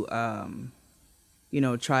to, you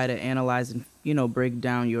know, try to analyze and, you know, break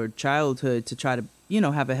down your childhood to try to, you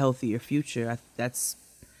know, have a healthier future. That's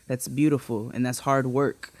beautiful, and that's hard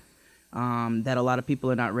work that a lot of people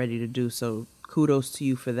are not ready to do. So kudos to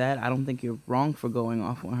you for that. I don't think you're wrong for going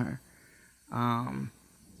off on her.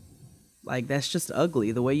 Like, that's just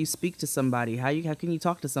ugly. The way you speak to somebody, how can you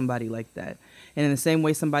talk to somebody like that? And in the same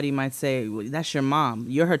way, somebody might say, well, that's your mom.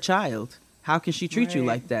 You're her child. How can she treat you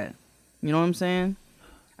like that? You know what I'm saying?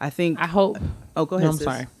 I hope. Oh, go ahead. No, I'm sis.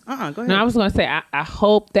 sorry. Go ahead. No, I was gonna say I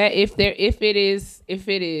hope that if it is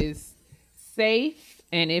safe,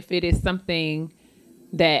 and if it is something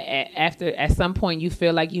that at some point you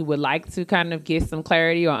feel like you would like to kind of get some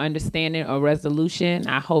clarity or understanding or resolution,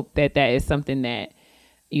 I hope that is something that,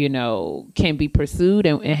 you know, can be pursued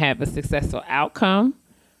and have a successful outcome.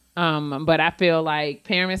 But I feel like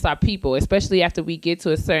parents are people, especially after we get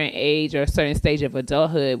to a certain age or a certain stage of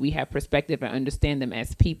adulthood. We have perspective and understand them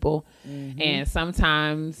as people. Mm-hmm. And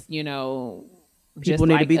sometimes, you know, people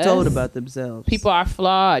need to be told about themselves. People are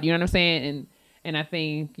flawed. You know what I'm saying? And I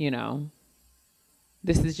think, you know,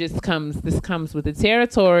 this comes with the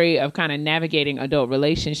territory of kind of navigating adult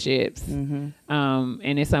relationships. Mm-hmm.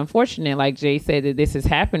 And it's unfortunate, like Jay said, that this is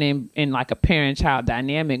happening in like a parent-child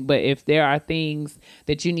dynamic. But if there are things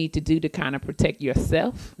that you need to do to kind of protect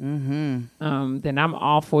yourself, then I'm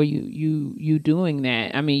all for you doing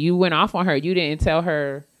that. I mean, you went off on her. You didn't tell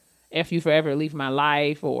her, F you forever, leave my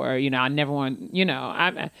life, or, you know, I never want, you know,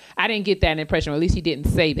 I didn't get that impression, or at least he didn't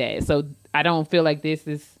say that. So I don't feel like this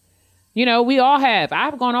is, you know, we all have.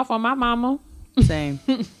 I've gone off on my mama. Same.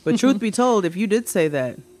 But truth be told, if you did say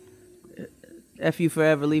that, F you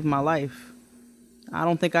forever, leave my life, I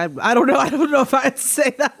don't know if I'd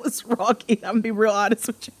say that was wrong. I'm going to be real honest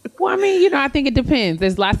with you. Well, I mean, you know, I think it depends.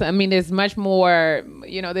 There's there's much more,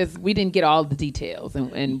 you know, we didn't get all the details.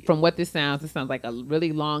 And from what this sounds like a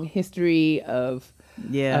really long history of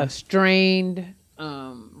strained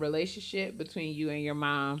relationship between you and your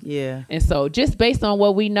mom. Yeah. And so just based on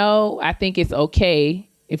what we know, I think it's okay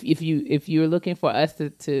if you're looking for us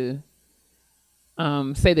to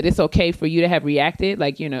say that it's okay for you to have reacted,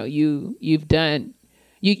 like, you know, you've done,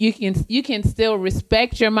 you can still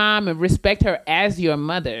respect your mom and respect her as your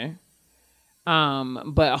mother,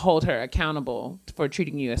 but hold her accountable for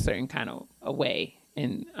treating you a certain kind of a way.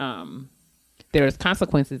 And there's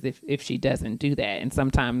consequences if she doesn't do that. And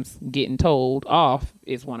sometimes getting told off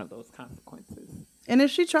is one of those consequences. And if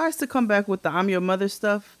she tries to come back with the I'm your mother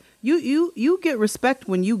stuff, you get respect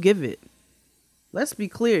when you give it. Let's be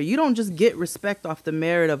clear. You don't just get respect off the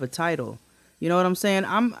merit of a title. You know what I'm saying?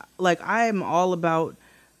 I'm all about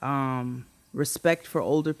respect for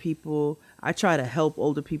older people. I try to help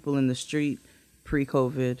older people in the street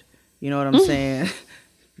pre-COVID. You know what I'm saying?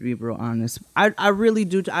 To be real honest, I really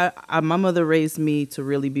do. My mother raised me to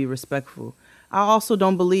really be respectful. I also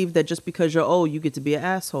don't believe that just because you're old, you get to be an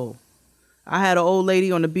asshole. I had an old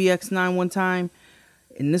lady on the BX9 one time,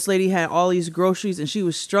 and this lady had all these groceries, and she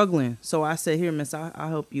was struggling. So I said, here, miss, I'll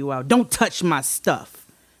help you out. Don't touch my stuff.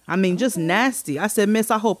 I mean, just nasty. I said, miss,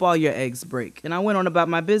 I hope all your eggs break. And I went on about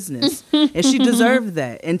my business. And she deserved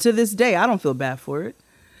that. And to this day, I don't feel bad for it.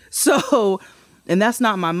 So, and that's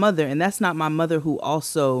not my mother. And that's not my mother who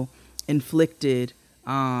also inflicted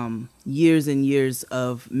years and years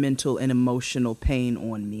of mental and emotional pain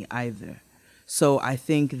on me either. So I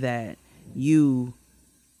think that you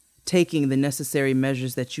taking the necessary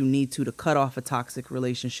measures that you need to cut off a toxic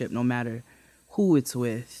relationship, no matter who it's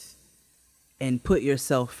with, and put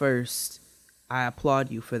yourself first, I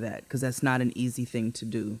applaud you for that, because that's not an easy thing to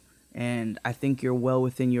do. And I think you're well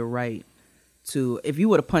within your right to, if you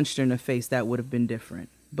would have punched her in the face, that would have been different.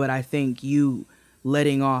 But I think you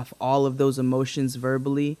letting off all of those emotions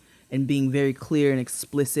verbally and being very clear and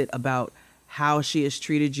explicit about how she has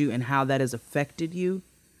treated you and how that has affected you,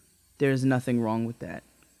 there's nothing wrong with that.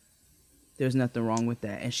 There's nothing wrong with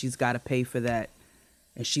that. And she's got to pay for that.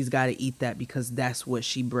 And she's got to eat that, because that's what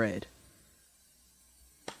she bred.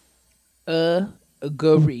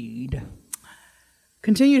 Agreed.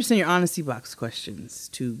 Continue to send your honesty box questions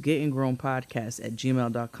to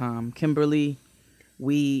gettinggrownpodcast@gmail.com. Kimberly,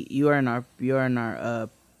 you are in our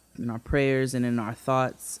prayers and in our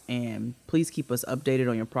thoughts. And please keep us updated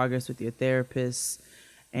on your progress with your therapist.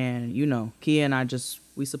 And, Kia and I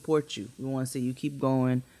we support you. We want to see you keep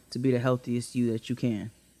going to be the healthiest you that you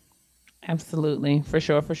can. Absolutely. For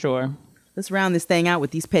sure, for sure. Let's round this thing out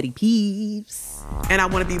with these petty peeves. And I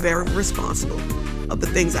want to be very responsible of the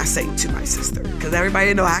things I say to my sister. Because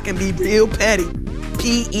everybody know I can be real petty.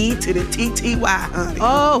 P-E to the T-T-Y, honey.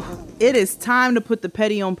 Oh, it is time to put the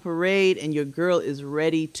petty on parade, and your girl is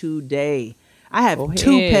ready today. I have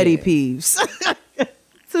two petty peeves.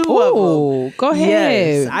 Two of them. Go ahead.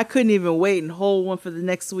 Yes, I couldn't even wait and hold one for the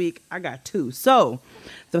next week. I got two. So,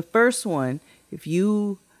 the first one, if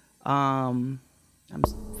you follow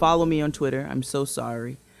me on Twitter, I'm so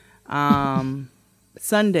sorry.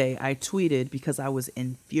 Sunday, I tweeted because I was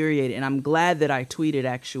infuriated, and I'm glad that I tweeted,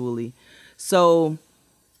 actually. So,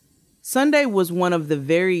 Sunday was one of the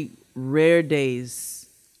very rare days.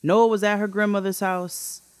 Noah was at her grandmother's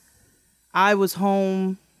house. I was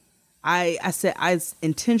home. I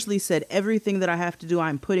intentionally said everything that I have to do,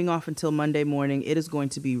 I'm putting off until Monday morning. It is going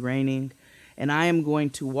to be raining, and I am going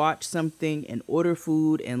to watch something and order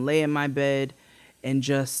food and lay in my bed and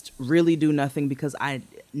just really do nothing because I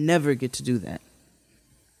never get to do that.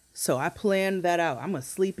 So I planned that out. I'm going to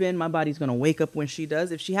sleep in. My body's going to wake up when she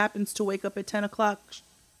does. If she happens to wake up at 10 o'clock,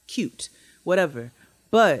 cute, whatever.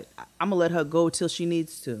 But I'm going to let her go till she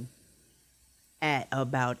needs to. At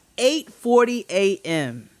about 8:40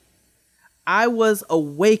 a.m., I was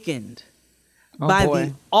awakened by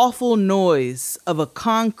the awful noise of a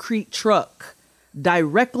concrete truck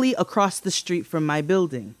directly across the street from my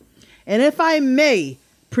building. And if I may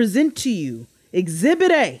present to you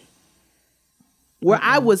Exhibit A, where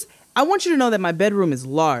I want you to know that my bedroom is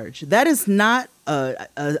large. That is not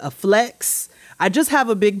a flex. I just have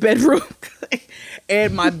a big bedroom.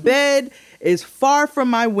 And my bed is far from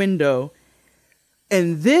my window.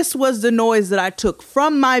 And this was the noise that I took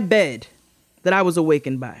from my bed that I was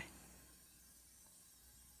awakened by.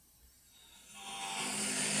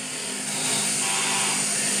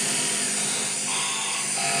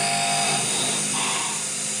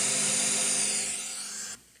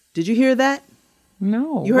 Did you hear that?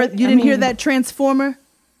 No. You didn't hear that transformer?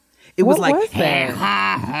 It was like,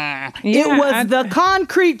 that? It was the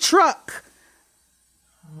concrete truck.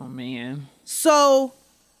 Oh, man. So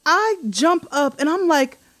I jump up and I'm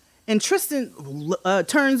like, and Tristan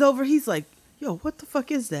turns over. He's like, yo, what the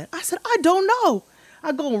fuck is that? I said, I don't know.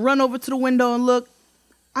 I go and run over to the window and look.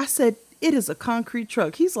 I said, it is a concrete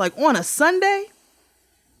truck. He's like, on a Sunday?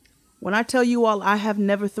 When I tell you all, I have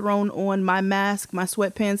never thrown on my mask, my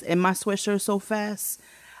sweatpants, and my sweatshirt so fast.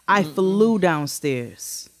 I flew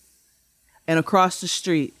downstairs and across the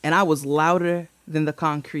street, and I was louder than the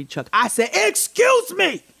concrete truck. I said, excuse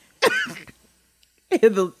me.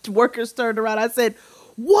 And the workers turned around. I said,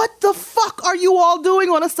 what the fuck are you all doing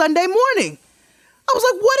on a Sunday morning? I was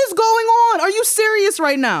like, what is going on? Are you serious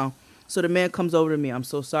right now? So the man comes over to me. I'm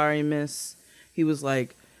so sorry, miss. He was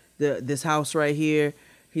like, this house right here.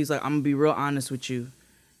 He's like, I'm gonna be real honest with you.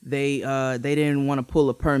 They didn't want to pull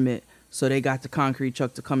a permit, so they got the concrete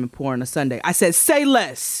truck to come and pour on a Sunday. I said, say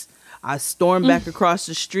less. I stormed back across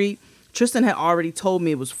the street. Tristan had already told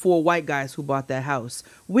me it was 4 white guys who bought that house.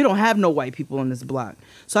 We don't have no white people in this block.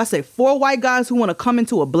 So I say 4 white guys who want to come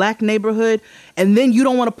into a black neighborhood, and then you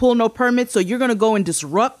don't want to pull no permit, so you're going to go and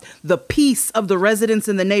disrupt the peace of the residents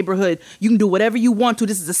in the neighborhood. You can do whatever you want to.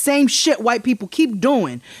 This is the same shit white people keep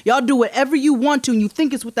doing. Y'all do whatever you want to, and you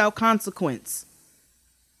think it's without consequence.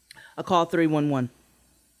 I called 311,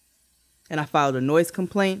 and I filed a noise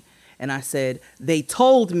complaint. And I said, they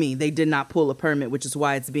told me they did not pull a permit, which is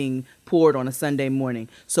why it's being poured on a Sunday morning.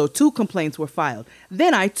 So 2 complaints were filed.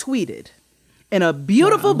 Then I tweeted, and a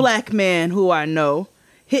beautiful black man who I know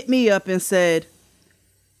hit me up and said,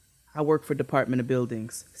 I work for Department of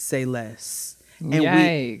Buildings. Say less. And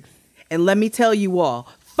Yikes. And let me tell you all,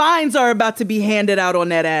 fines are about to be handed out on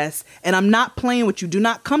that ass. And I'm not playing with you. Do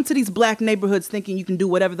not come to these black neighborhoods thinking you can do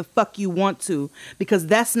whatever the fuck you want to, because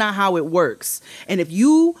that's not how it works. And if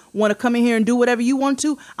you want to come in here and do whatever you want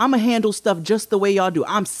to, I'm going to handle stuff just the way y'all do.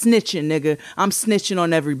 I'm snitching, nigga. I'm snitching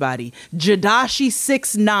on everybody. Jadashi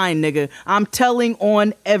 6'9", nigga. I'm telling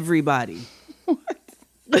on everybody. What?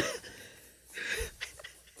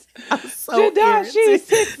 I'm so Jadashi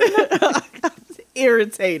 6'9". I'm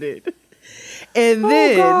irritated. And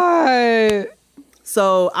then, God.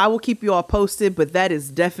 So I will keep you all posted, but that is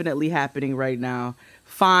definitely happening right now.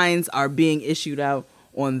 Fines are being issued out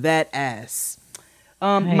on that ass.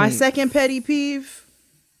 My second petty peeve,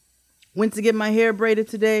 went to get my hair braided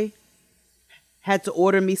today. Had to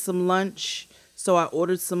order me some lunch. So I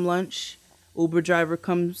ordered some lunch. Uber driver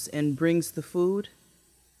comes and brings the food.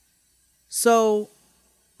 So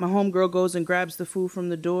my homegirl goes and grabs the food from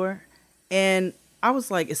the door. And I was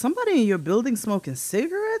like, is somebody in your building smoking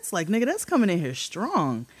cigarettes? Like, nigga, that's coming in here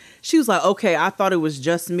strong. She was like, okay, I thought it was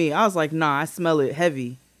just me. I was like, nah, I smell it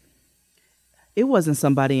heavy. It wasn't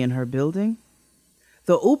somebody in her building.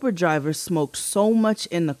 The Uber driver smoked so much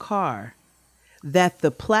in the car that the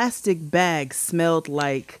plastic bag smelled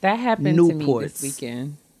like That happened Newports. to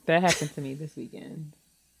me this weekend.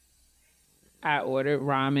 I ordered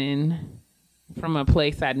ramen from a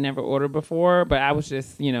place I'd never ordered before, but I was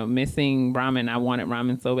just, missing ramen. I wanted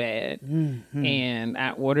ramen so bad. Mm-hmm. And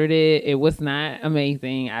I ordered it. It was not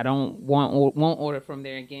amazing. I won't order from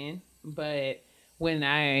there again. But when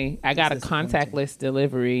I got a contactless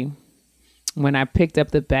delivery, when I picked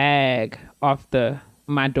up the bag off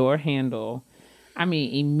my door handle, I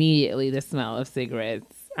mean, immediately the smell of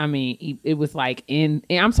cigarettes. I mean, it was like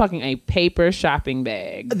I'm talking a paper shopping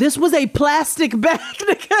bag. This was a plastic bag.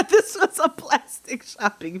 This was a plastic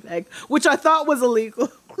shopping bag, which I thought was illegal.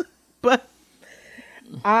 But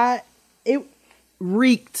it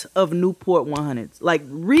reeked of Newport 100s. Like,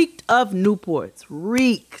 reeked of Newports.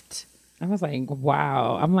 Reeked. I was like,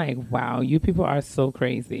 wow. I'm like, wow, you people are so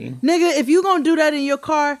crazy. Nigga, if you gonna do that in your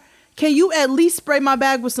car, can you at least spray my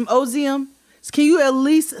bag with some Ozium? Can you at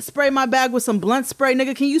least spray my bag with some blunt spray?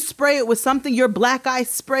 Nigga, can you spray it with something, your black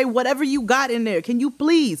ice spray, whatever you got in there? Can you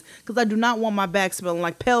please? Because I do not want my bag smelling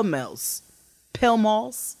like Pell Mells. Pell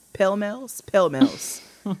Mells? Pell Mells? Pell Mells.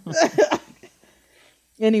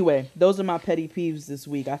 Anyway, those are my petty peeves this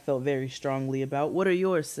week. I felt very strongly about. What are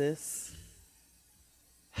yours, sis?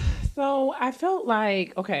 So I felt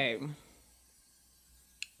like, okay,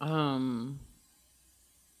 I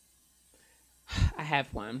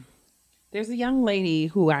have one. There's a young lady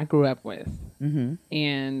who I grew up with, mm-hmm.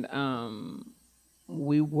 and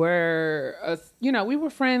we were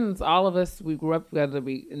friends. All of us, we grew up together.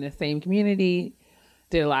 We in the same community,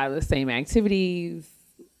 did a lot of the same activities,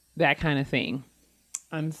 that kind of thing.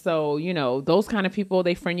 And so, those kind of people,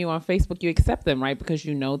 they friend you on Facebook, you accept them, right? Because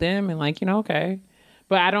you know them and okay.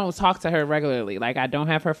 But I don't talk to her regularly. Like, I don't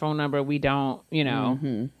have her phone number. We don't,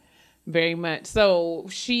 mm-hmm. very much. So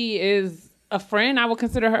she is a friend. I would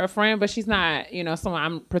consider her a friend, but she's not, someone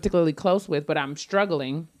I'm particularly close with, but I'm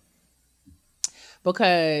struggling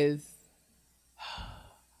because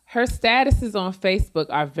her statuses on Facebook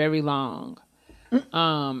are very long.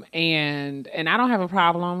 And I don't have a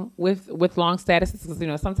problem with long statuses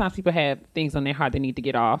because, sometimes people have things on their heart they need to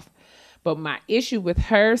get off. But my issue with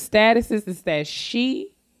her statuses is that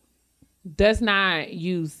she does not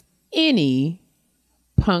use any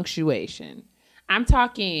punctuation. I'm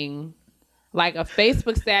talking like a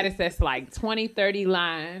Facebook status that's like 20, 30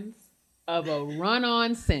 lines of a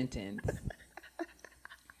run-on sentence.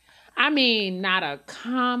 I mean, not a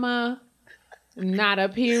comma, not a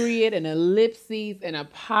period, an ellipses, an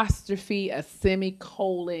apostrophe, a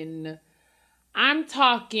semicolon. I'm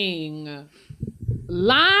talking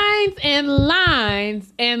lines and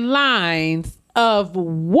lines and lines of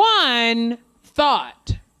one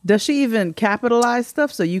thought. Does she even capitalize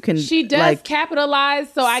stuff so you can? She does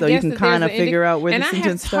capitalize, so I guess you can kind of figure out where the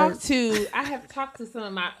sentence starts. I have talked to some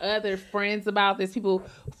of my other friends about this. People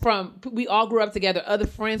we all grew up together. Other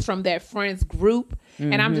friends from that friends group,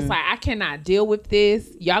 mm-hmm. and I'm just like, I cannot deal with this.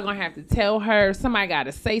 Y'all gonna have to tell her. Somebody got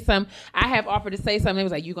to say something. I have offered to say something. It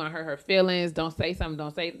was like, you gonna hurt her feelings. Don't say something.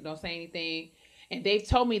 Don't say anything. And they've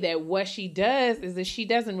told me that what she does is that she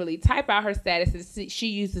doesn't really type out her statuses. She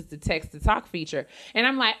uses the text-to-talk feature. And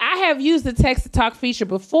I'm like, I have used the text-to-talk feature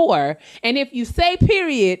before. And if you say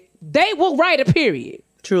period, they will write a period.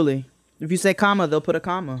 Truly. If you say comma, they'll put a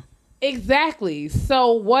comma. Exactly.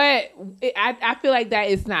 So I feel like that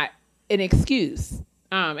is not an excuse.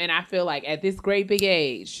 And I feel like at this great big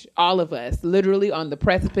age, all of us, literally on the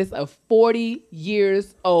precipice of 40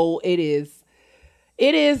 years old, it is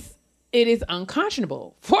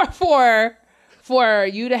unconscionable for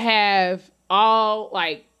you to have all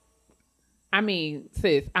an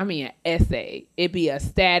essay. It'd be a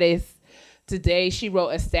status. Today she wrote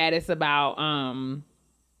a status about,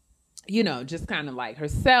 just kind of like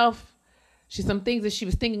herself. Some things that she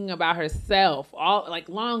was thinking about herself, all like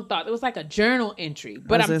long thought. It was like a journal entry.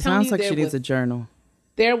 But it sounds like she needs a journal.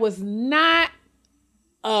 There was not.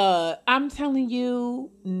 I'm telling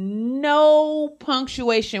you, no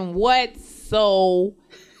punctuation whatsoever.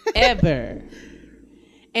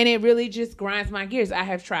 And it really just grinds my gears. I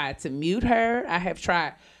have tried to mute her. I have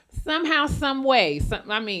tried somehow, some way.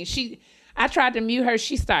 I tried to mute her.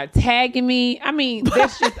 She started tagging me. I mean,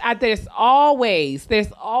 there's always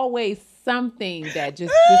something that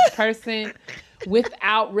just this person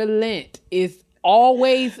without relent is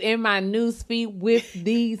always in my newsfeed with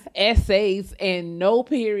these essays and no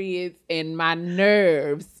periods, and my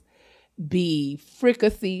nerves be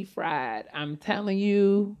fricassee fried. I'm telling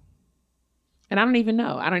you. And I don't even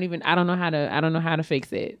know. I don't know how to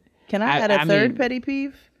fix it. Can I add a third petty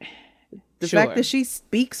peeve? The fact that she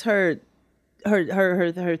speaks her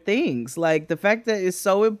things, like the fact that it's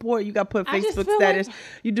so important. You got to put Facebook status.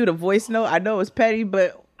 You do the voice note. I know it's petty,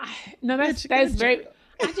 but that's very.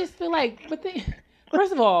 I just feel like, but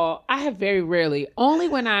first of all, I have very rarely, only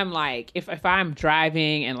when I'm like, if I'm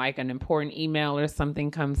driving and like an important email or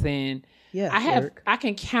something comes in. Yeah, I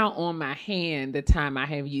can count on my hand the time I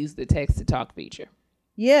have used the text to talk feature.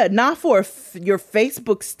 Yeah, not for your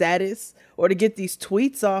Facebook status or to get these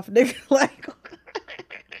tweets off. Nigga, like,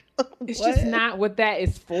 it's just not what that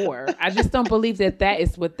is for. I just don't believe that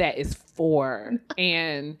is what that is for.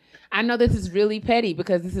 And I know this is really petty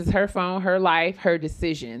because this is her phone, her life, her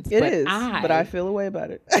decisions. It is, but I feel a way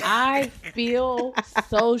about it. I feel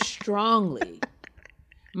so strongly.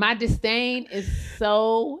 My disdain is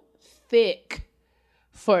so thick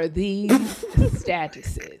for these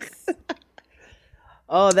statuses.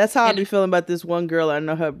 Oh, that's how I be feeling about this one girl. I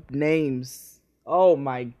know her names. Oh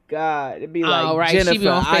my God. It'd be like Jennifer,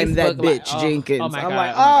 I'm that bitch, Jenkins. I'm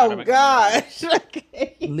like, oh gosh.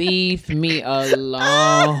 Leave me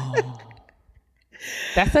alone.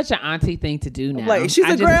 That's such an auntie thing to do now. Like, she's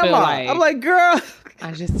a grandma. I'm like, girl.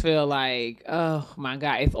 I just feel like, oh my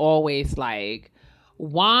God. It's always like,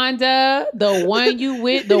 Wanda, the one you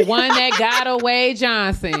with, the one that got away,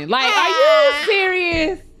 Johnson. Like, are you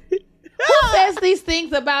serious? Who says these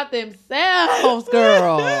things about themselves,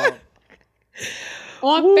 girl?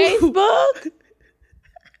 On Facebook?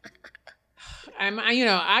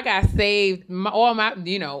 I got saved all my,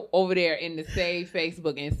 over there in the save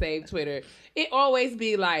Facebook and save Twitter. It always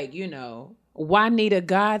be like, Juanita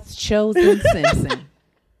God's chosen Simpson.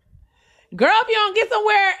 Girl, if you don't get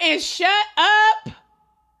somewhere and shut up,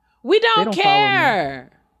 we don't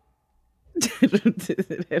care.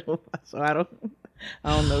 So I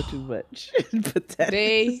don't know too much. But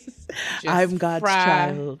I'm God's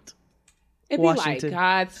child. It'd be like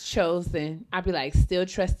God's chosen. I'd be like, still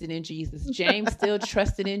trusting in Jesus. James still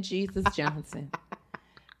trusting in Jesus Johnson.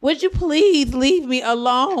 Would you please leave me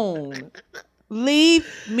alone? Leave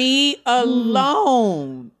me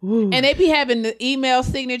alone. Ooh. And they be having the email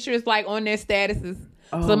signatures like on their statuses.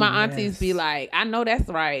 So my aunties be like, I know that's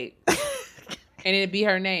right. And it'd be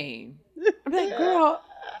her name. I'm like, girl,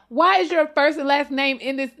 why is your first and last name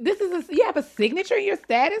in this? You have a signature in your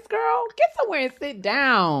status, girl? Get somewhere and sit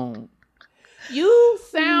down. You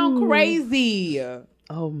sound crazy.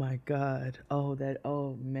 Oh my God.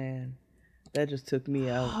 Oh man. That just took me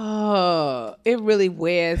out. Oh, it really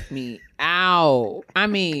wears me out. I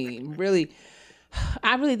mean, really,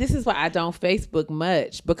 this is why I don't Facebook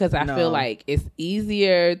much, because I feel like it's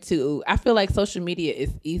easier I feel like social media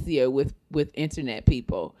is easier with internet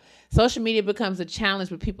people. Social media becomes a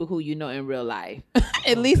challenge with people who you know in real life,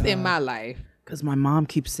 at least in my life. Because my mom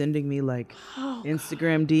keeps sending me like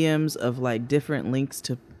Instagram DMs of like different links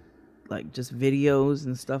to like just videos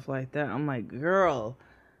and stuff like that. I'm like, girl,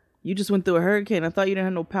 you just went through a hurricane. I thought you didn't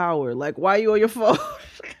have no power. Like, why are you on your phone?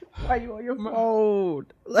 Why are you on your phone?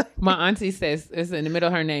 Like, my auntie says, it's in the middle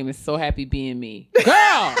of her name is So Happy Being Me.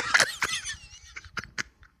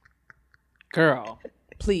 Girl,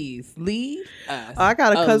 please leave us I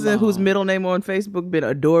got a cousin alone. whose middle name on Facebook been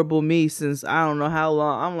Adorable Me since I don't know how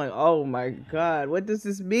long. I'm like, oh my God, what does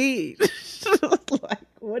this mean? Like,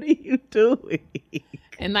 what are you doing?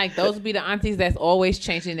 And like, those be the aunties that's always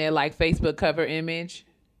changing their like Facebook cover image.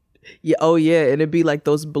 Yeah, oh yeah, and it'd be like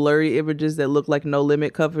those blurry images that look like No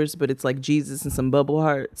Limit covers, but it's like Jesus and some bubble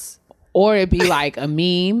hearts. Or it'd be like a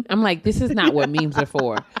meme. I'm like, this is not what memes are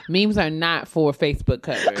for. Memes are not for Facebook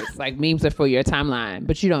covers. Like, memes are for your timeline,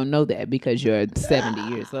 but you don't know that because you're 70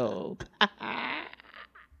 years old.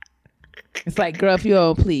 It's like, girl, if you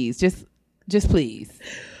don't, please, just please.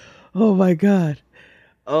 Oh my God.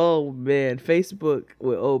 Oh man, Facebook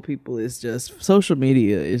with old people is just, social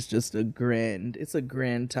media is just a grand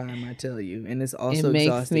time, I tell you. And it's also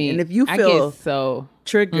exhausting. And if you feel so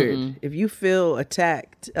triggered, if you feel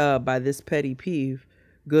attacked by this petty peeve,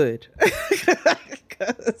 good.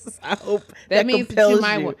 I hope that means compels you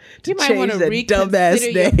might want to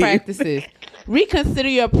reconsider your practices. Reconsider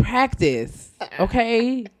your practice,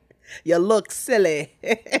 okay? You look silly.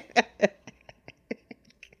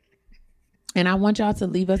 And I want y'all to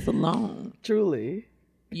leave us alone. Truly.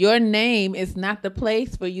 Your name is not the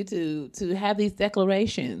place for you to have these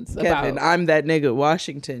declarations Kevin, about. I'm that nigga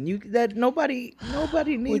Washington. Nobody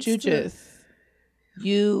needs Would you to.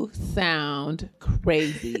 You sound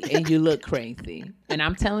crazy and you look crazy. And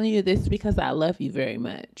I'm telling you this because I love you very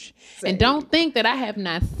much. And don't think that I have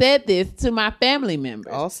not said this to my family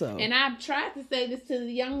members. Also. And I've tried to say this to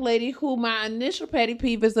the young lady who my initial petty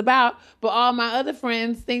peeve is about, but all my other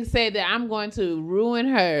friends say that I'm going to ruin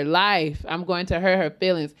her life. I'm going to hurt her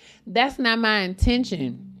feelings. That's not my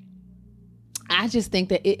intention. I just think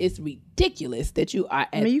that it is ridiculous that you are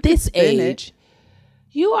at this age.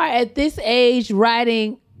 You are at this age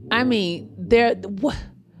writing. I mean, what?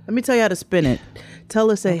 Let me tell you how to spin it. Tell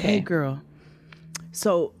her, say, hey, girl.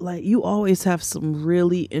 So, like, you always have some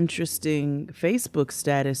really interesting Facebook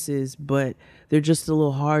statuses, but they're just a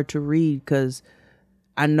little hard to read because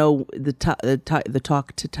I know the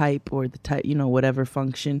talk to type or the type, whatever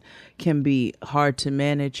function can be hard to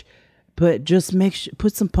manage. But just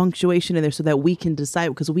put some punctuation in there so that we can decide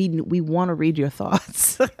because we want to read your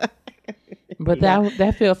thoughts. But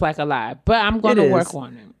that feels like a lie. But I'm going to work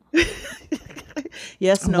on it.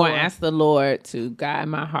 Yes, I'm going to ask the Lord to guide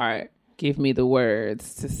my heart. Give me the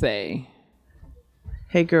words to say.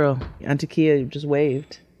 Hey, girl. Auntie Kia just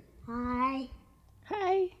waved. Hi.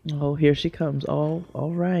 Hi. Oh, here she comes. All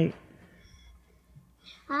right.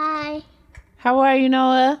 Hi. How are you,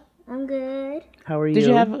 Noah? I'm good. How are you? Did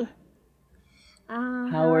you have a...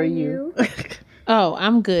 How are you? Oh,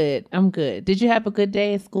 I'm good. Did you have a good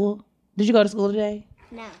day at school? Did you go to school today?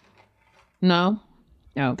 No. No?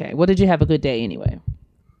 Okay. Well, did you have a good day anyway?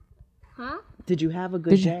 Huh? Did you have a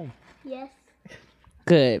good day? Yes.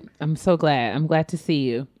 Good. I'm so glad. I'm glad to see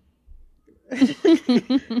you.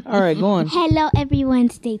 All right, go on. Hello, everyone.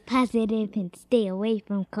 Stay positive and stay away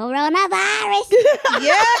from coronavirus.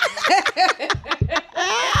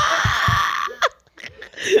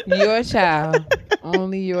 Your child.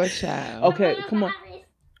 Only your child. Okay, come on.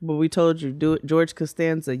 But we told you, do it. George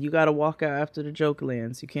Costanza, you got to walk out after the joke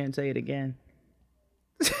lands. You can't say it again.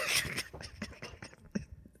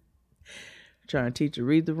 Trying to teach you,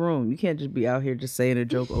 read the room. You can't just be out here just saying a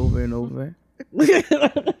joke over and over.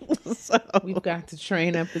 We've got to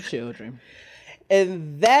train up the children.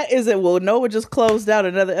 And that is it. Well, Noah just closed out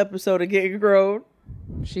another episode of Getting Grown.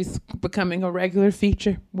 She's becoming a regular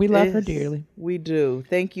feature. We love her dearly. We do.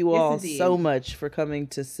 Thank you all indeed. so much for coming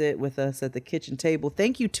to sit with us at the kitchen table.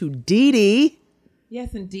 Thank you to Dee Dee.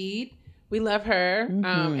 Yes, indeed. We love her.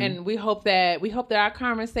 And we hope that our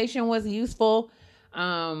conversation was useful.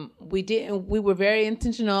 We were very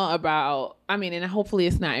intentional about, and hopefully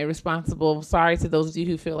it's not irresponsible. Sorry to those of you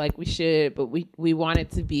who feel like we should, but we want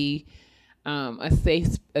it to be a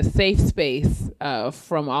safe space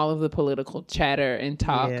from all of the political chatter and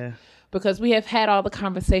talk, because we have had all the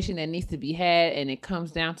conversation that needs to be had, and it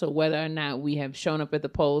comes down to whether or not we have shown up at the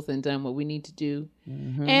polls and done what we need to do,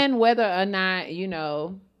 and whether or not I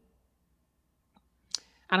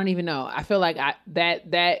don't even know. I feel like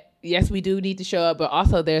that yes, we do need to show up, but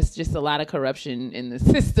also there's just a lot of corruption in the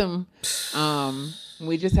system.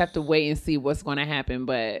 We just have to wait and see what's going to happen,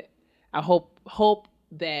 but I hope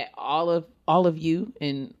that all of you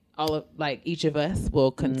and all of each of us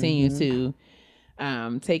will continue to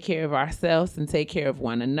take care of ourselves and take care of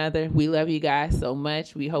one another. We love you guys so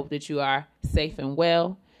much. We hope that you are safe and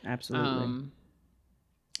well. Absolutely.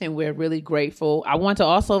 And we're really grateful. I want to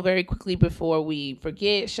also very quickly, before we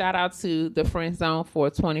forget, shout out to the Friend Zone for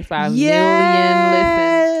 25 million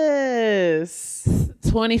listens.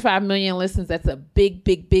 25 million listens. That's a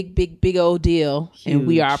big old deal. Huge. And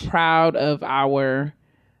we are proud of our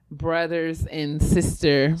brothers and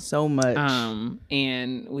sister so much.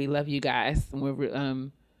 And we love you guys.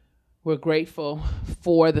 And we're grateful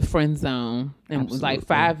for the Friend Zone. And Absolutely.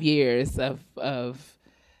 5 years of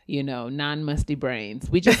non-musty brains.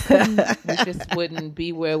 We just wouldn't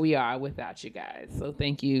be where we are without you guys. So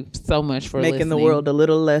thank you so much for making listening. the world a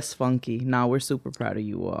little less funky. Now we're super proud of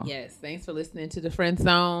you all. Yes. Thanks for listening to the Friend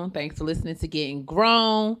Zone. Thanks for listening to Getting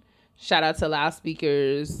Grown. Shout out to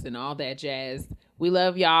loudspeakers and all that jazz. We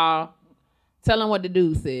love y'all. Tell them what to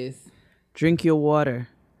do, sis. Drink your water.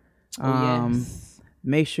 Yes.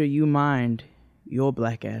 Make sure you mind your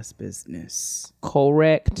black ass business.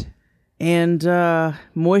 Correct. And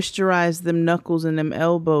moisturize them knuckles and them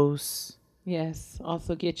elbows. Yes.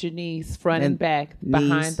 Also get your knees front and back,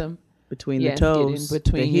 behind them. Between the toes. Get in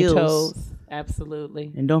between your toes.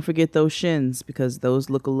 Absolutely. And don't forget those shins, because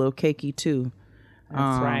those look a little cakey too.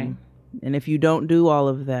 That's right. And if you don't do all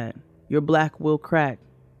of that, your black will crack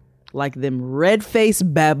like them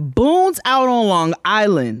red-faced baboons out on Long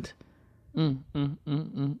Island. You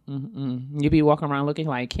be walking around looking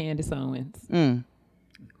like Candace Owens.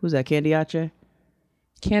 Who's that, Candy Ache?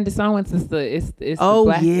 Candace Owens is the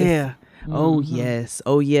black. Yeah. Oh, yes.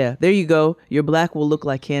 Oh, yeah. There you go. Your black will look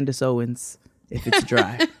like Candace Owens. if it's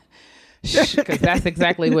dry. Because that's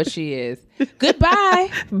exactly what she is. Goodbye.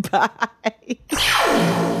 Bye.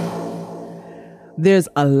 There's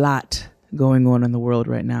a lot going on in the world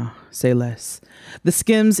right now. Say less. The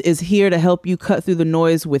Skims is here to help you cut through the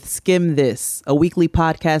noise with Skim This, a weekly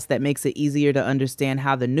podcast that makes it easier to understand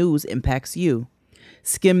how the news impacts you.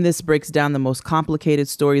 Skim This breaks down the most complicated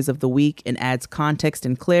stories of the week and adds context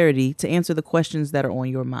and clarity to answer the questions that are on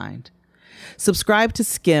your mind. Subscribe to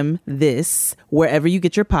Skim This wherever you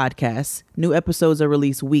get your podcasts. New episodes are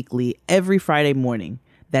released weekly every Friday morning.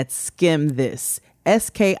 That's Skim This.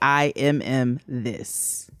 SKIMM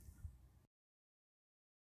This.